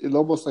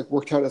like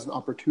worked out as an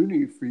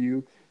opportunity for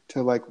you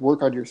to like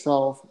work on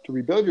yourself, to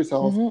rebuild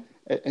yourself,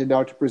 mm-hmm. and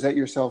now to present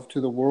yourself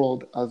to the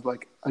world as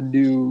like a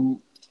new,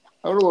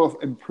 I don't know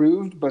if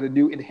improved, but a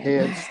new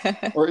enhanced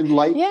or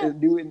Yeah, a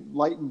new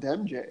enlightened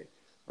MJ,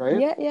 right?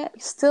 yeah, yeah.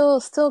 Still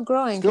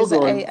growing Still because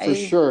growing for I,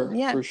 sure,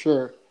 yeah, for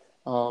sure.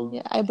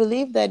 yeah. I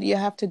believe that you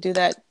have to do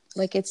that.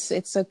 Like it's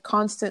a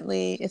constant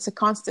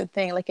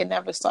thing. Like it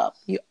never stops.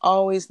 You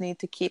always need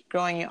to keep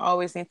growing. You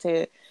always need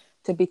to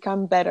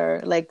become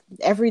better. Like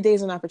every day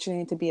is an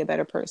opportunity to be a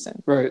better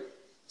person. Right.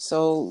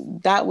 So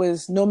that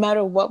was no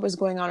matter what was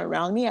going on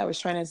around me, I was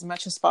trying as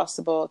much as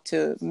possible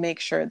to make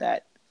sure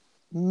that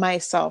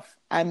myself,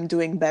 I'm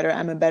doing better.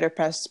 I'm a better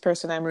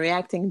person. I'm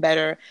reacting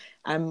better.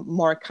 I'm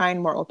more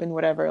kind, more open,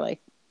 whatever,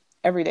 like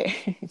every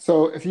day.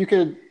 So if you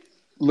could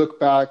look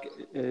back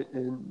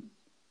and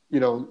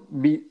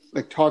meet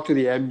like talk to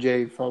the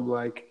MJ from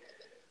like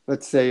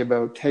let's say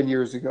about 10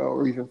 years ago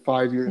or even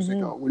 5 years Mm-hmm.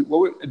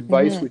 ago,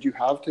 advice Mm-hmm. would you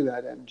have to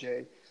that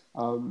MJ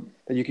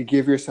that you could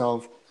give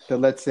yourself that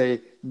let's say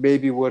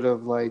maybe would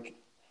have like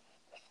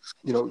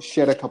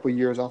shed a couple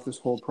years off this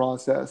whole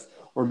process,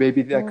 or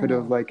maybe that could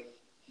have Mm. like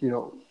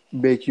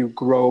make you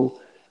grow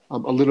a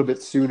little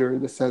bit sooner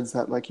in the sense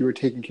that like you were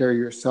taking care of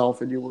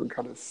yourself and you weren't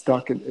kind of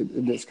stuck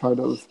in this kind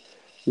of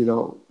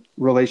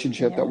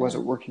relationship that Yeah.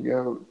 wasn't working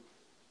out.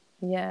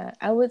 Yeah.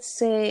 I would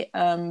say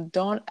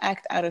don't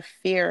act out of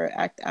fear,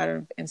 act out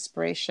of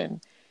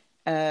inspiration.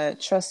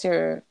 Trust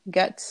your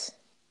guts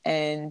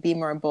and be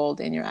more bold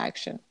in your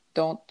action.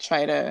 Don't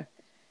try to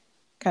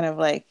kind of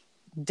like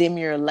dim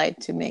your light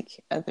to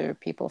make other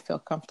people feel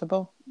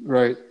comfortable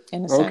Right.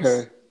 in a sense.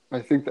 Okay.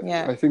 I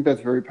Yeah. think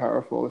that's very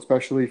powerful,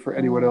 especially for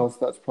anyone Mm. else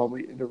that's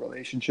probably in a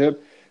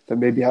relationship that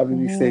may be having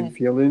these same Mm-hmm.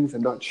 feelings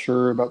and not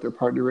sure about their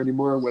partner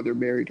anymore, whether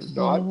married or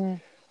not. Mm-hmm.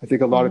 I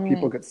think a lot of Mm-hmm.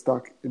 people get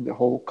stuck in the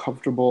whole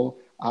comfortable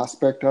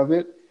aspect of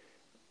it,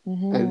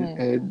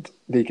 and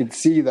they can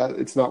see that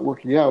it's not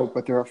working out,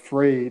 but they're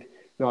afraid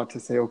not to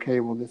say, okay,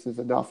 well, this is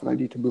enough and I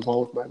need to move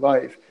on with my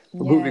life.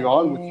 But moving Yeah,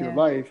 on yeah, with your yeah.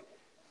 life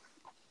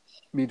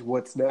means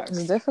what's It's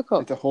next.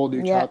 difficult. It's a whole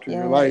new Yeah, chapter in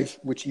your yeah, life,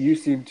 which you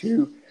seem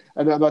to,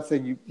 and I'm not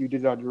saying you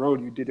did it on your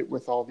own, you did it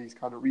with all these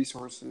kind of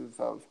resources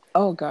of,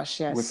 oh gosh,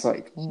 with yes.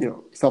 like,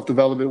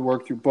 self-development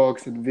work through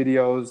books and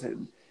videos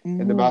and the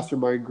Mm-hmm.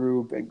 mastermind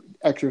group and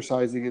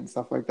exercising and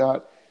stuff like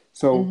that.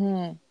 So,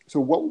 Mm-hmm. so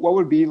what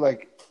would be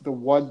like the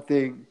one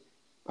thing,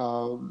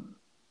 um,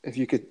 if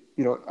you could,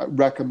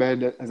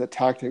 recommend it as a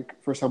tactic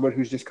for someone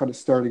who's just kind of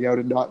starting out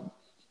and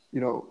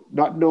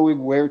not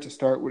knowing where to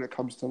start when it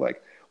comes to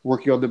like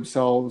working on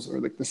themselves or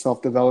like the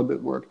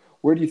self-development work?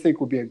 Where do you think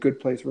would be a good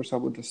place for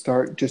someone to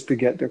start just to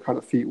get their kind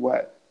of feet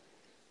wet?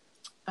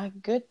 A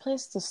good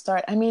place to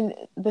start. I mean,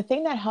 the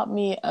thing that helped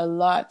me a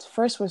lot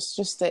first was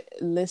just to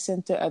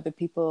listen to other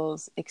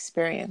people's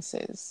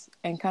experiences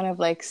and kind of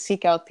like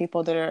seek out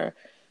people that are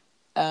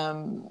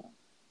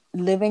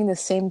living the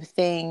same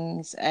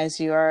things as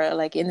you are,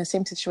 like in the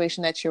same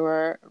situation that you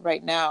are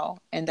right now,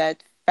 and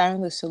that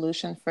found the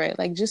solution for it.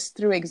 Like just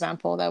through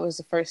example, that was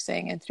the first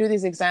thing. And through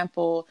this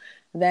example,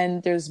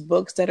 then there's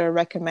books that are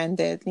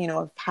recommended,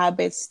 of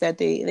habits that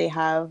they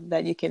have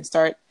that you can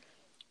start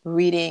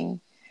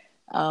reading,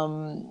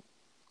 and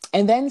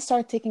then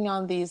start taking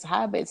on these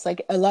habits,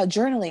 like a lot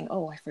journaling.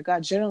 Oh, I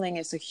forgot, journaling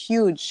is a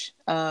huge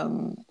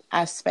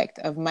aspect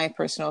of my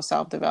personal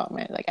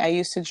self-development. Like I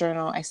used to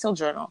journal, I still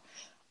journal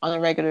on a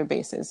regular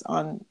basis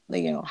on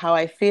how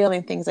I feel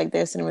and things like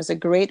this, and it was a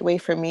great way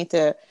for me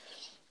to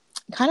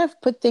kind of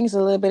put things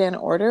a little bit in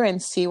order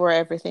and see where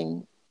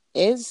everything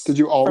Did is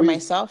you for always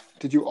myself.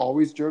 did you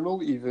always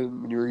journal,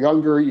 even when you were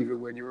younger,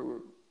 even when you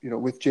were,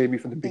 with Jamie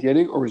from the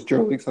beginning, or was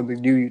journaling something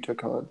new you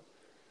took on?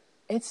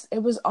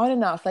 It was on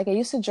and off. Like I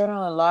used to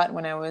journal a lot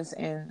when I was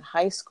in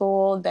high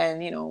school.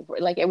 Then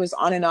like it was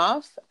on and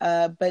off.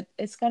 But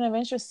it's kind of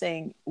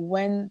interesting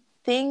when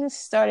things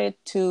started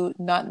to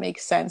not make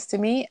sense to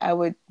me. I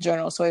would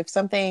journal. So if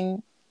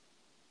something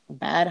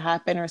bad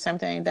happened or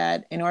something like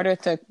that, in order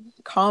to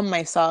calm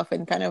myself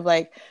and kind of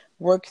like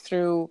work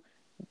through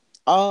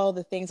all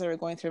the things that were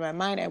going through my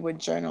mind, I would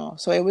journal.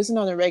 So it wasn't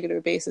on a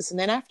regular basis. And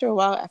then after a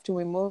while,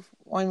 when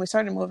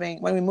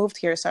we moved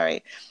here,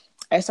 sorry,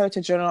 I started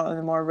to journal on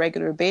a more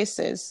regular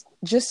basis,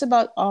 just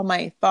about all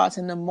my thoughts.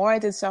 And the more I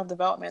did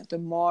self-development, the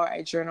more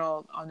I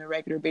journal on a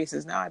regular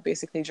basis. Now I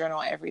basically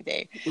journal every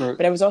day. Right.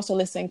 But I was also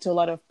listening to a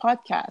lot of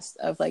podcasts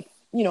of like,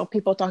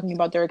 people talking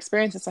about their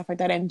experience and stuff like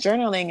that. And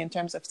journaling in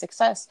terms of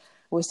success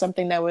was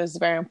something that was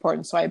very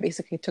important. So I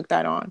basically took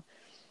that on.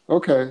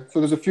 Okay,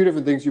 so there's a few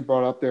different things you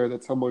brought up there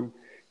that someone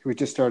who is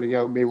just starting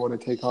out may want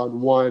to take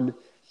on. One,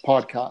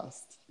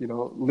 podcast,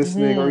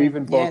 listening, or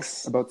even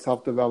books Yes. about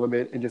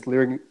self-development, and just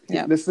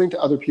Yep. listening to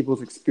other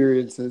people's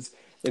experiences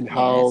and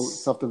how Yes.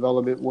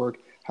 self-development work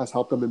has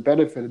helped them and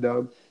benefited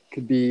them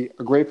could be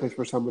a great place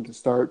for someone to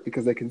start,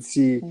 because they can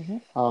see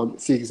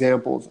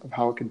examples of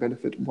how it can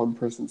benefit one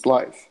person's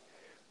life,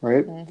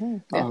 right?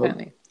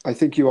 Definitely. I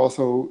think you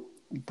also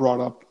brought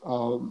up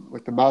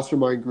like the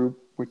mastermind group,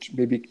 which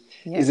maybe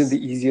isn't Yes.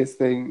 the easiest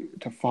thing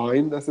to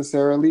find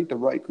necessarily. The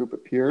right group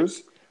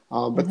appears,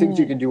 but things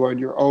you can do on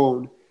your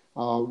own,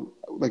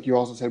 like you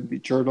also said, would be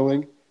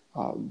journaling,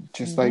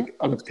 just like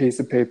on a piece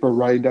of paper,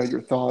 writing down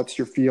your thoughts,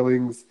 your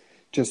feelings,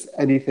 just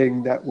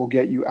anything that will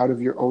get you out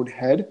of your own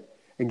head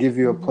and give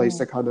you a place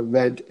to kind of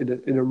vent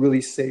in a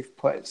really safe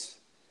place,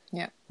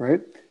 Yeah.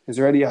 right? Is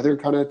there any other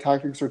kind of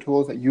tactics or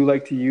tools that you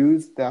like to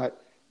use that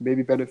may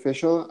be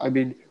beneficial? I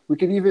mean, we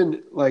could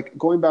even, like,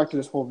 going back to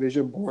this whole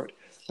vision board,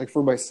 like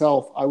for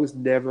myself, I was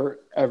never,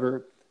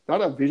 ever,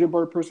 not a vision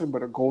board person,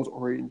 but a goals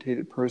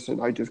orientated person.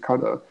 I just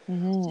kind of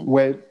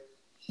went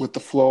with the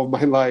flow of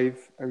my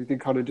life. Everything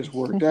kind of just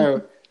worked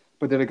out.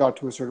 But then it got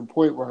to a certain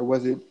point where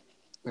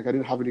I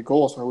didn't have any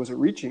goals, so I wasn't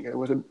reaching it. I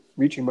wasn't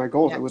reaching my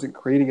goals. I Yeah. wasn't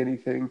creating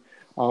anything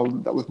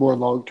that was more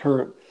long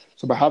term.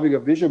 So by having a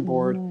vision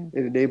board,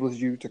 it enables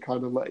you to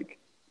kind of like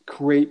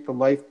create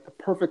the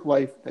perfect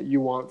life that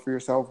you want for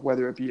yourself,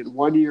 whether it be in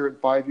 1 year, in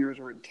 5 years,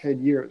 or in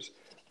 10 years.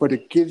 But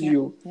it gives Yeah.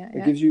 you Yeah. it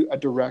Yeah. gives you a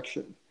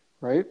direction,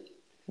 right?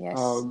 Yes.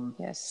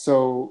 Yes.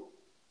 So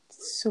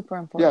Super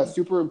yeah, important.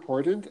 super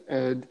important.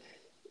 And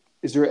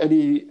is there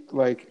any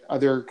like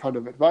other kind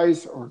of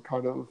advice or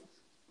kind of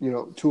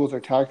tools or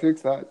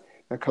tactics that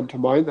come to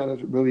mind that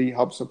has really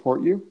helped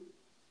support you?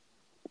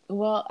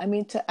 Well, I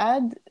mean, to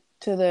add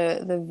to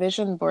the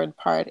vision board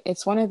part,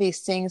 it's one of these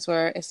things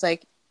where it's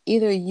like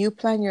either you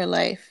plan your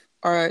life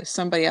or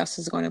somebody else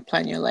is going to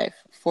plan your life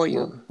for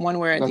you, one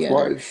way or the That's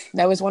other. wise.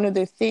 That was one of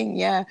the thing.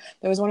 Yeah,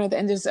 that was one of the.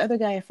 And there's the other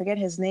guy, I forget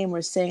his name,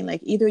 was saying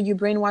like either you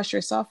brainwash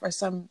yourself or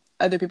some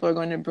other people are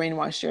going to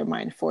brainwash your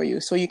mind for you.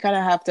 So you kind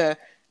of have to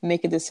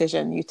make a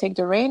decision. You take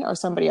the reign or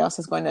somebody else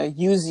is going to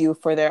use you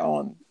for their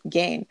own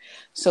gain.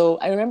 So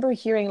I remember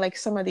hearing like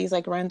some of these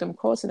like random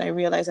quotes, and I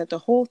realized that the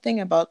whole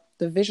thing about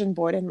the vision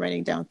board and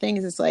writing down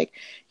things is like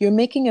you're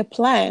making a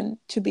plan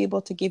to be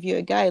able to give you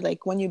a guide.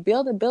 Like when you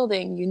build a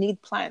building, you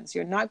need plans.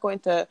 You're not going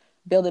to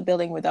build a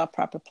building without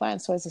proper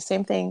plans. So it's the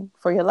same thing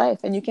for your life,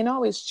 and you can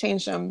always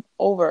change them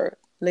over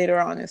later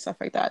on and stuff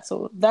like that.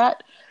 So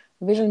that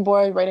vision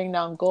board, writing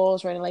down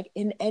goals, writing like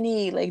in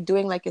any, like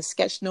doing like a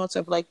sketch notes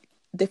of like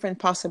different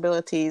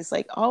possibilities,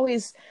 like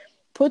always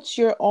put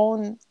your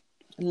own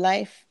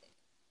life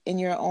in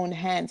your own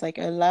hands, like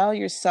allow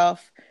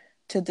yourself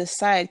to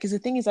decide. Because the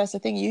thing is, that's the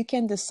thing, you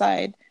can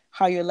decide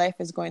how your life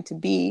is going to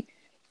be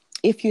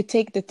if you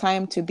take the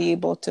time to be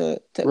able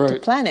to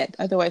plan it.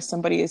 Otherwise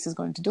somebody else is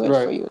going to do it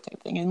for you,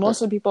 type thing. And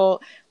most of the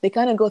people, they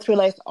kind of go through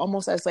life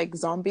almost as like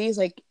zombies,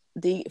 like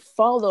they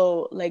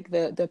follow like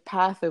the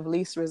path of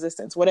least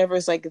resistance, whatever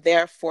is like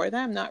there for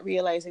them, not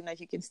realizing that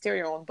you can steer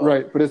your own boat.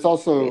 Right, but it's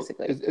also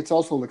it's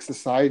also like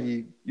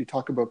society. You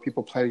talk about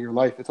people planning your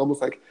life. It's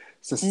almost like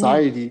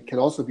society can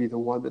also be the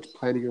one that's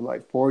planning your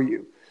life for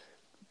you.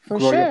 For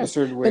growing sure. up a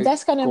certain way, but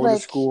that's kind of going like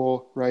to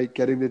school, right?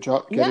 Getting the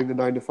job, getting the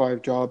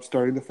 9-to-5 job,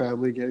 starting the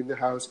family, getting the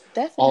house,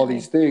 definitely all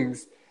these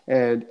things,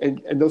 and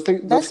those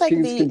things, that's those like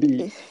things can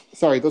be.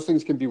 Sorry, those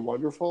things can be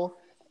wonderful,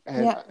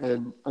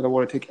 and I don't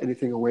want to take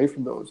anything away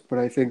from those, but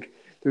I think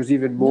there's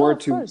even more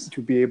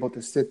to be able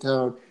to sit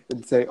down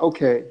and say,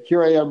 okay,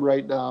 here I am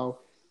right now.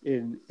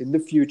 In the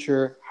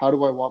future, how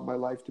do I want my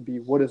life to be?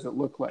 What does it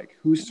look like?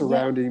 Who's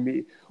surrounding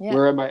me?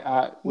 Where am I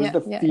at? What's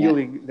the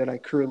feeling that I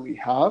currently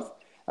have?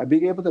 And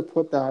being able to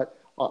put that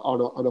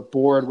on a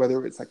board,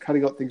 whether it's like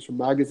cutting out things from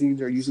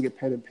magazines or using a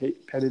pen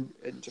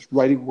and just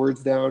writing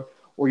words down,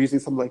 or using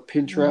something like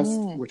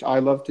Pinterest, which I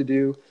love to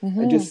do,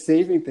 and just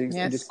saving things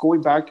and just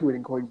going back to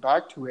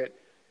it.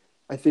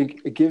 I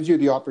think it gives you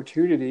the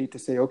opportunity to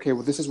say, okay,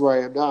 well, this is where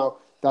I am now.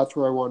 That's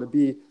where I want to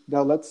be.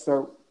 Now let's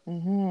start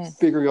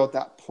figuring out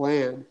that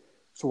plan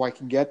so I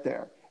can get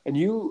there. And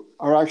you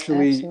are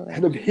actually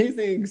an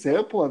amazing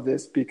example of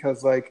this,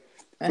 because like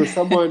for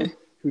someone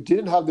who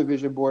didn't have the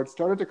vision board,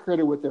 started to create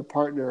it with their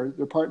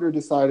partner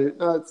decided,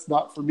 no, it's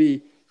not for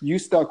me. You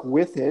stuck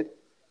with it,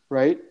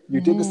 right? You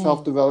did the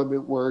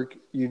self-development work.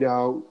 You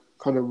now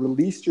kind of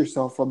released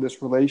yourself from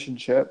this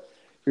relationship.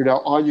 You're now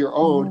on your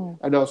own.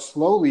 And now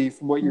slowly,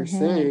 from what you're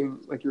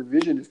saying, like your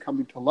vision is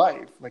coming to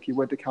life. Like you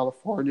went to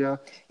California.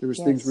 There was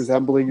things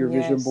resembling your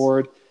vision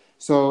board.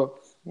 So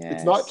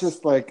it's not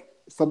just like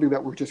something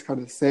that we're just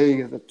kind of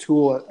saying as a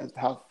tool to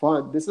have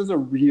fun. This is a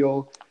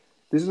real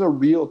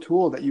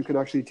tool that you can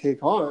actually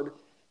take on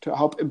to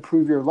help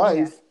improve your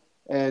life.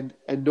 And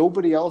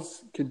nobody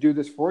else can do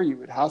this for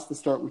you. It has to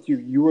start with you.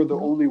 You are the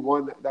only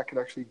one that can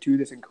actually do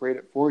this and create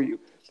it for you.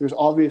 There's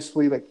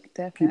obviously like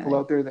people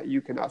out there that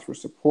you can ask for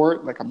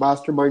support, like a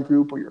mastermind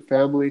group or your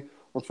family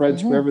or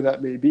friends, whoever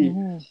that may be.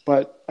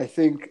 But I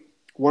think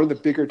one of the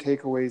bigger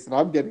takeaways that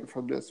I'm getting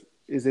from this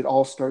is it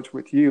all starts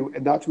with you.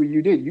 And that's what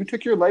you did. You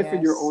took your life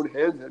in your own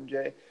hands,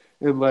 MJ.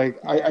 And like,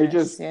 I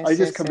just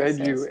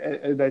commend you.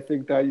 And I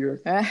think that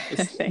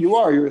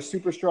you're a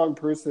super strong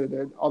person.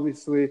 And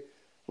obviously,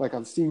 like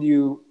I've seen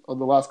you on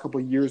the last couple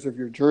of years of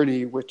your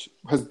journey, which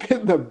has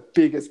been the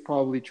biggest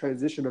probably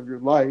transition of your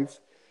life.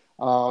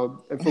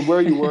 And from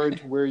where you were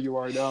to where you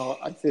are now,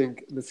 I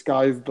think the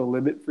sky's the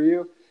limit for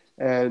you.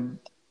 And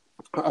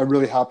I'm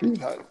really happy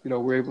that,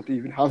 we're able to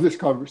even have this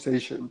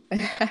conversation.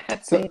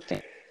 So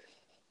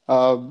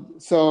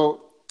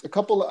a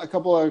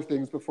couple other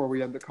things before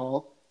we end the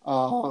call.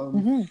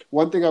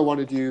 One thing I want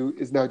to do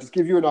is now just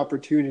give you an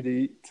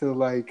opportunity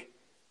to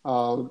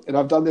and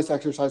I've done this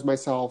exercise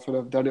myself, and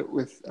I've done it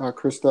with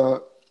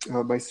Krista,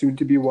 my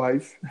soon-to-be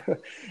wife,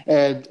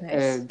 and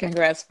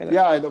congrats for that.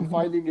 Yeah, and I'm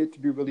finding it to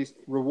be really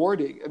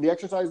rewarding. And the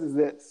exercise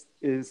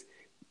is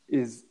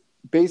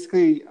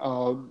basically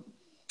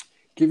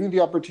giving the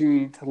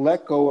opportunity to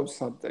let go of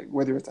something,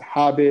 whether it's a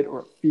habit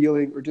or a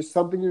feeling or just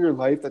something in your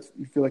life that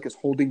you feel like is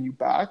holding you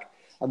back,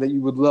 and that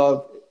you would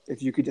love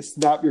if you could just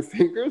snap your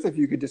fingers, if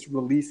you could just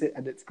release it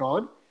and it's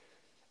gone.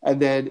 And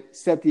then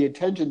set the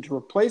intention to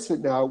replace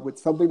it now with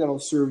something that will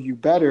serve you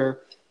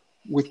better,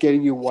 with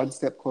getting you one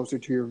step closer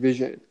to your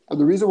vision.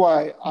 And the reason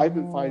why I've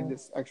been finding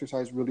this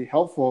exercise really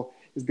helpful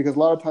is because a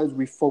lot of times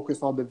we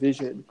focus on the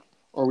vision,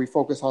 or we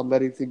focus on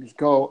letting things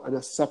go in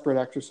a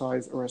separate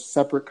exercise or a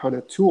separate kind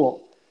of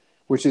tool,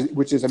 which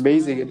is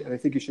amazing. And I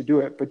think you should do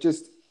it. But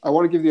just, I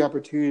want to give the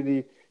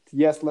opportunity to,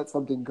 yes, let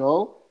something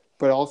go,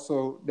 but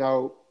also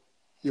now,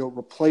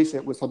 replace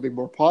it with something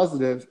more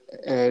positive,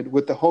 and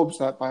with the hopes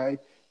that by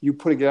you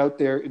putting it out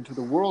there into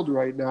the world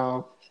right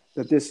now,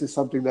 that this is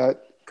something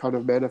that kind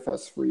of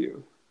manifests for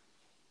you.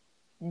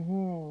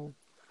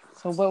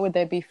 So what would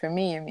that be for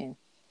me, you mean?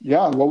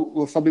 Yeah,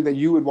 well, something that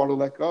you would want to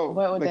let go.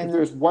 What would like if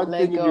there's one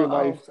thing in your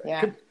life.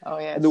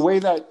 And the way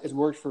that it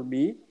worked for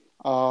me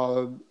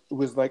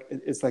was like,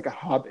 it's like a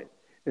habit.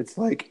 It's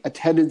like a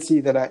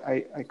tendency that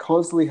I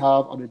constantly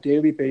have on a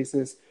daily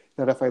basis,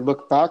 that if I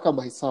look back on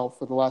myself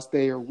for the last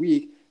day or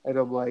week, and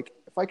I'm like,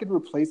 if I could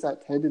replace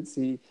that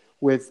tendency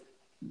with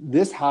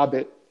this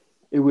habit,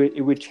 it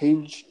would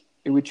change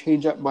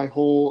up my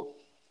whole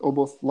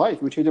almost life.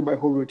 It would change up my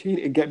whole routine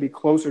and get me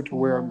closer to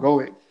where I'm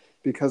going.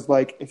 Because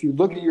like, if you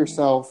look at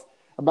yourself,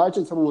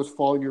 imagine someone was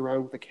following you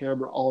around with a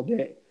camera all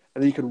day,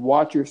 and then you can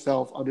watch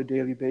yourself on a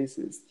daily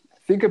basis.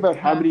 think about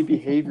how Uh-huh. many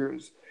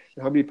behaviors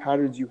and how many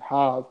patterns you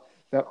have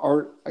that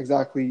aren't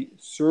exactly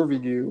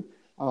serving you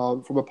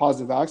from a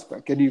positive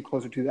aspect, getting you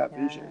closer to that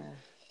vision.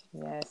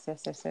 Yeah. Yes,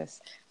 yes, yes,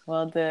 yes.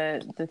 Well,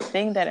 the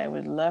thing that I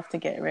would love to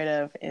get rid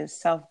of is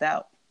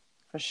self-doubt,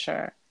 for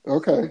sure.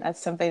 Okay.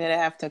 That's something that I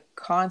have to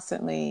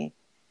constantly.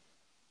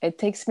 It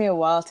takes me a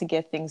while to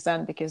get things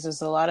done because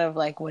there's a lot of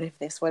like, what if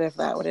this, what if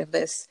that, what if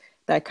this,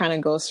 that kind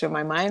of goes through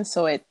my mind.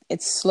 So it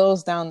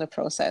slows down the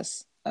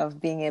process of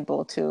being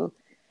able to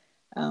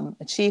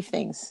achieve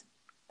things.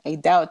 I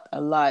doubt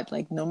a lot.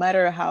 Like no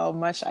matter how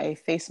much I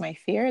face my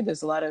fear,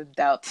 there's a lot of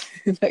doubt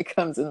that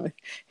comes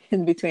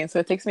in between. So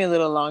it takes me a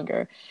little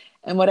longer.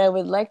 And what I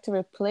would like to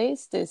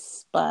replace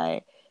this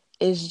by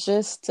is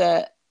just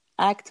to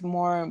act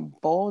more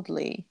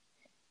boldly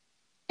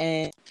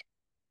and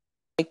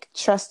like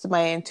trust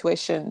my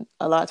intuition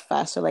a lot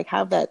faster. Like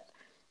have that,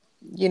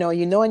 you know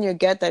in your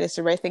gut that it's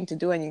the right thing to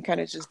do, and you kind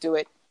of just do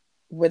it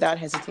without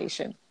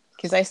hesitation.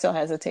 Because I still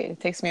hesitate. It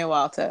takes me a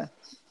while to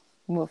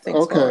move things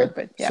Okay. forward,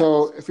 but yeah.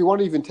 So if we want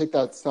to even take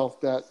that self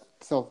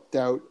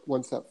doubt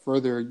one step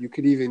further, you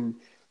could even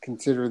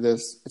consider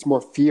this. It's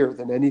more fear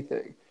than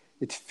anything.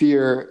 It's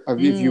fear of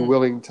if you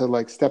willing to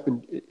like step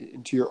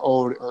into your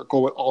own or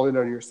go all in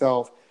on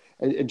yourself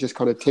and just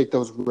kind of take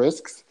those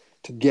risks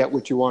to get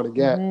what you want to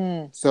get.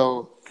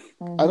 So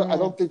I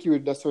don't think you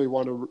would necessarily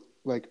want to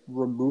like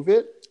remove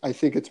it. I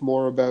think it's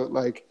more about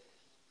like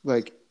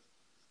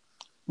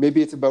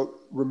maybe it's about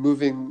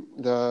removing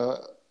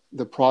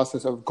the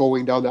process of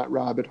going down that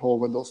rabbit hole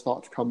when those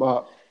thoughts come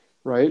up,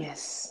 right?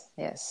 Yes,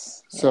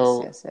 yes, yes,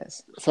 So, yes,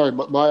 yes. sorry,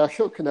 my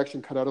actual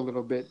connection cut out a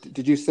little bit.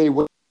 Did you say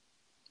what?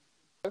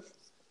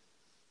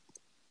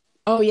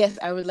 Oh yes,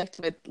 I would like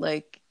to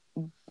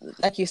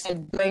like you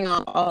said, going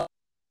on all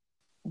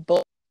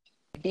bold,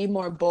 be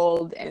more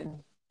bold, and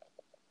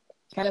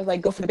kind of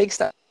like go for the big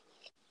stuff.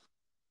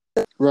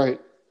 Right.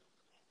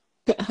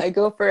 I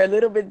go for a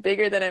little bit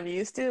bigger than I'm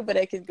used to, but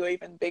I can go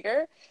even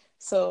bigger.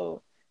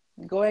 So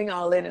going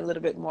all in a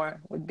little bit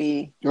more would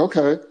be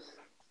Okay.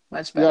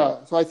 much better.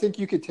 Yeah. So I think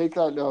you could take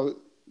that now,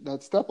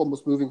 that step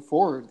almost moving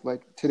forward,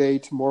 like today,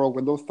 tomorrow,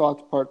 when those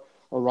thoughts part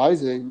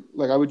arising,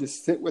 like I would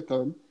just sit with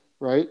them,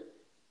 right?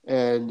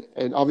 And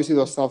obviously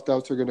those self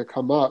doubts are going to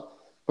come up,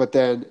 but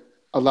then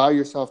allow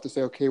yourself to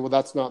say, okay, well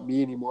that's not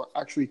me anymore.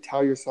 Actually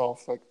tell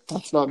yourself like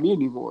that's not me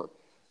anymore,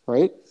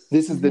 right?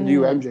 This is the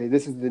new Mm-hmm. MJ.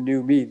 This is the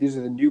new me. These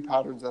are the new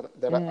patterns that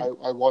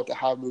Mm-hmm. I want to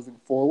have moving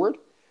forward,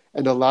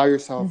 and allow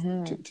yourself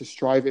Mm-hmm. to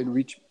strive and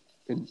reach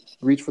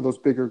for those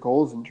bigger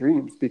goals and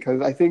dreams. Because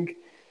I think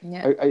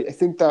Yeah. I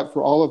think that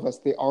for all of us,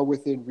 they are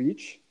within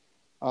reach.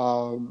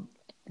 Um,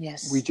 we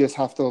Yes. just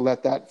have to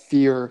let that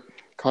fear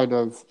kind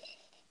of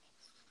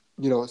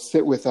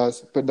sit with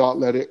us, but not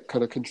let it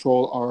kind of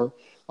control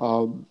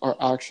our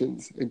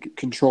actions and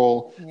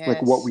control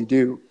like what Yes. we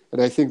do.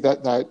 And I think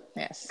that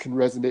Yes. can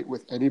resonate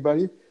with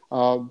anybody.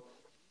 Um,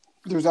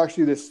 there's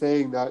actually this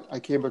saying that I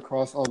came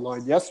across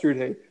online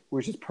yesterday,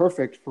 which is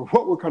perfect for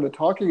what we're kind of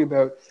talking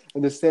about.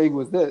 And the saying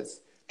was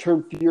this: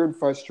 turn fear and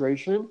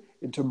frustration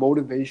into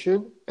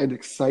motivation and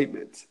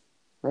excitement,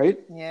 right?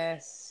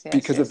 Yes. Yes.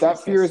 Because if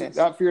Yes. Yes. Yes. Yes.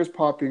 that fear is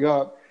popping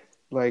up,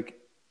 like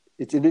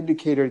it's an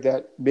indicator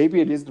that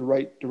maybe it is the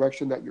right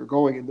direction that you're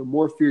going. And the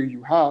more fear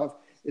you have,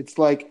 it's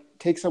like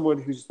take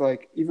someone who's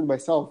like even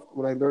myself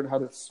when I learned how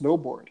to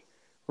snowboard,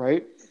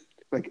 right?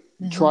 Like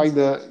Mm-hmm. trying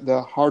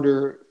the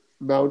harder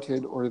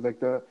mountain or like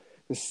the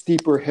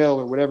steeper hill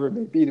or whatever it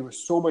may be, there was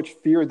so much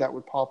fear that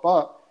would pop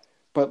up,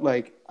 but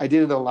like I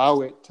didn't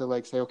allow it to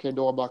like say, okay,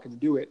 no, I'm not going to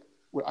do it.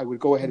 I would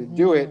go ahead and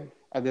do Mm-hmm. it,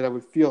 and then I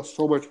would feel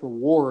so much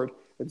reward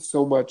and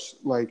so much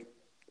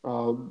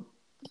um,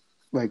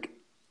 like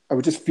I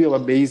would just feel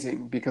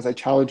amazing because I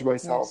challenged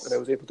myself and I Yes.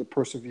 was able to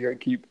persevere and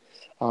keep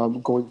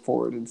going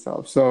forward and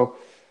stuff. So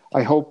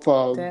I hope,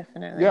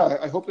 Definitely. yeah,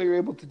 I hope that you're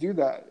able to do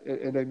that.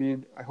 And I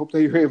mean, I hope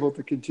that you're able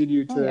to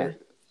continue Oh yeah.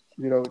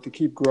 to, to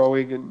keep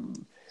growing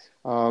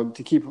and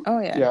to keep, Oh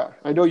yeah. yeah,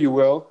 I know you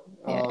will.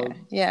 Yeah, yeah,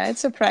 yeah.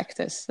 It's a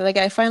practice. Like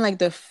I find, like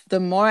the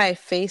more I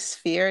face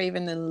fear,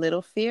 even the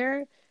little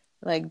fear,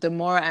 like the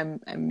more I'm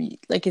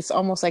like it's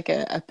almost like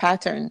a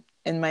pattern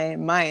in my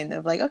mind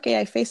of like, okay,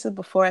 I faced it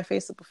before, I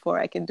faced it before,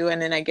 I can do it,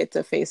 and then I get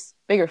to face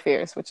bigger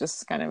fears, which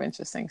is kind of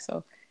interesting.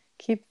 So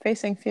keep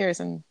facing fears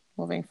and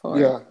moving forward.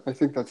 Yeah, I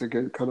think that's a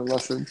good kind of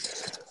lesson.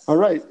 All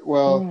right.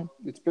 Well, Mm.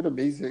 it's been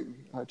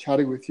amazing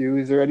chatting with you.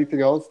 Is there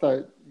anything else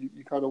that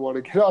you kind of want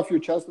to get off your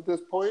chest at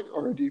this point,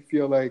 or do you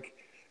feel like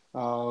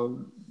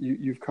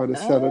you've kind of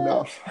said Uh,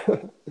 enough?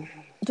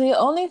 the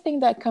only thing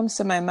that comes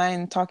to my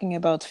mind talking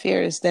about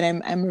fears that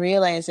I'm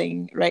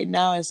realizing right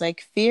now is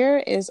like fear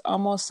is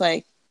almost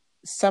like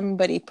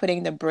somebody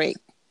putting the brake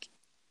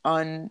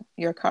on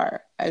your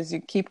car as you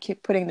keep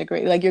putting the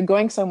brake, like you're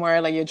going somewhere,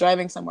 like you're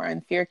driving somewhere,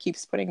 and fear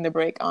keeps putting the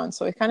brake on.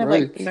 So it kind of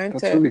like Right. learn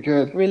That's to really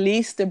good.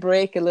 release the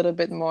brake a little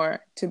bit more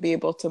to be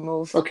able to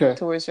move Okay.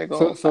 towards your So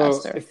goal so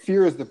faster. if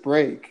fear is the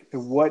brake,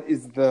 then what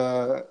is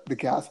the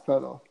gas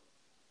pedal?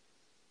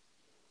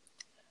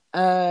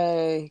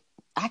 Uh,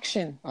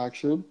 action.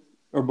 Action.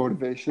 Or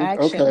motivation.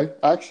 Action. Okay.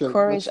 Action. Let's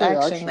Courage, say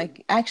action. action.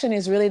 Like action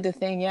is really the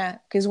thing, yeah.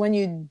 Because when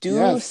you do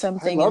Yes, I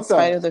something in love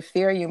spite of that. the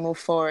fear, you move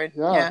forward.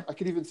 Yeah, Yeah. I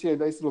could even see a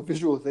nice little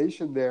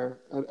visualization there.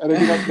 And I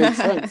mean, that makes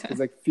sense because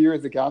like fear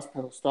is the gas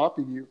pedal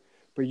stopping you,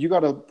 but you got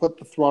to put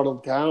the throttle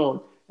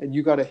down and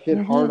you got to hit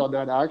hard Mm-hmm. on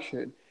that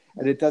action.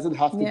 And it doesn't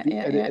have to Yeah, be,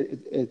 yeah, and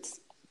yeah.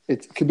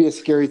 it can be a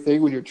scary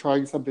thing when you're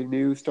trying something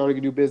new, starting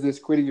a new business,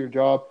 quitting your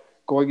job,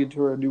 going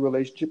into a new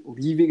relationship,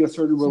 leaving a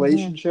certain Mm-hmm.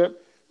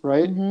 relationship,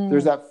 right?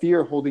 There's Mm-hmm. that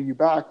fear holding you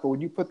back. But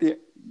when you put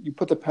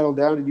the pedal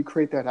down and you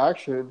create that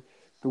action,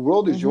 the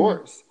world is Mm-hmm.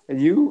 yours, and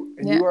you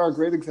Yeah. are a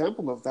great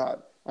example of that.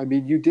 I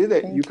mean, you did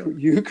it. Thank you.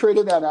 You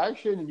created that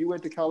action, and you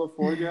went to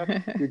California.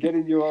 You're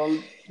getting your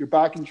own. You're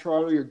back in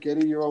Toronto. You're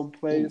getting your own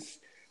place.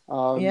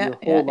 Yeah, Your yeah,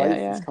 whole yeah, life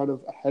is yeah. kind of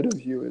ahead of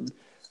you, and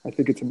I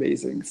think it's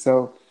amazing.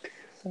 So,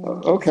 Thank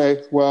you. okay,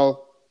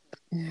 well,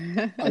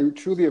 I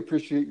truly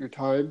appreciate your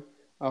time,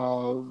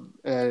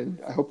 and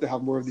I hope to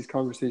have more of these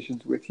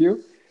conversations with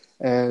you.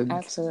 And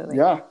Absolutely.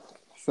 yeah,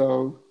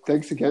 so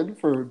thanks again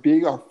for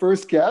being our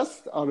first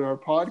guest on our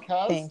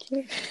podcast. Thank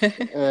you.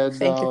 And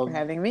Thank you for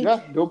having me.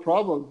 yeah, no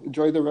problem.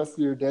 Enjoy the rest of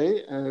your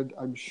day, and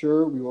I'm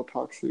sure we will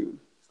talk soon.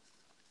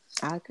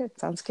 Ah, good.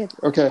 Sounds good.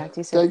 Okay, Talk to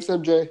you soon. thanks,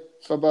 MJ.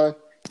 Bye bye.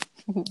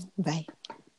 Bye.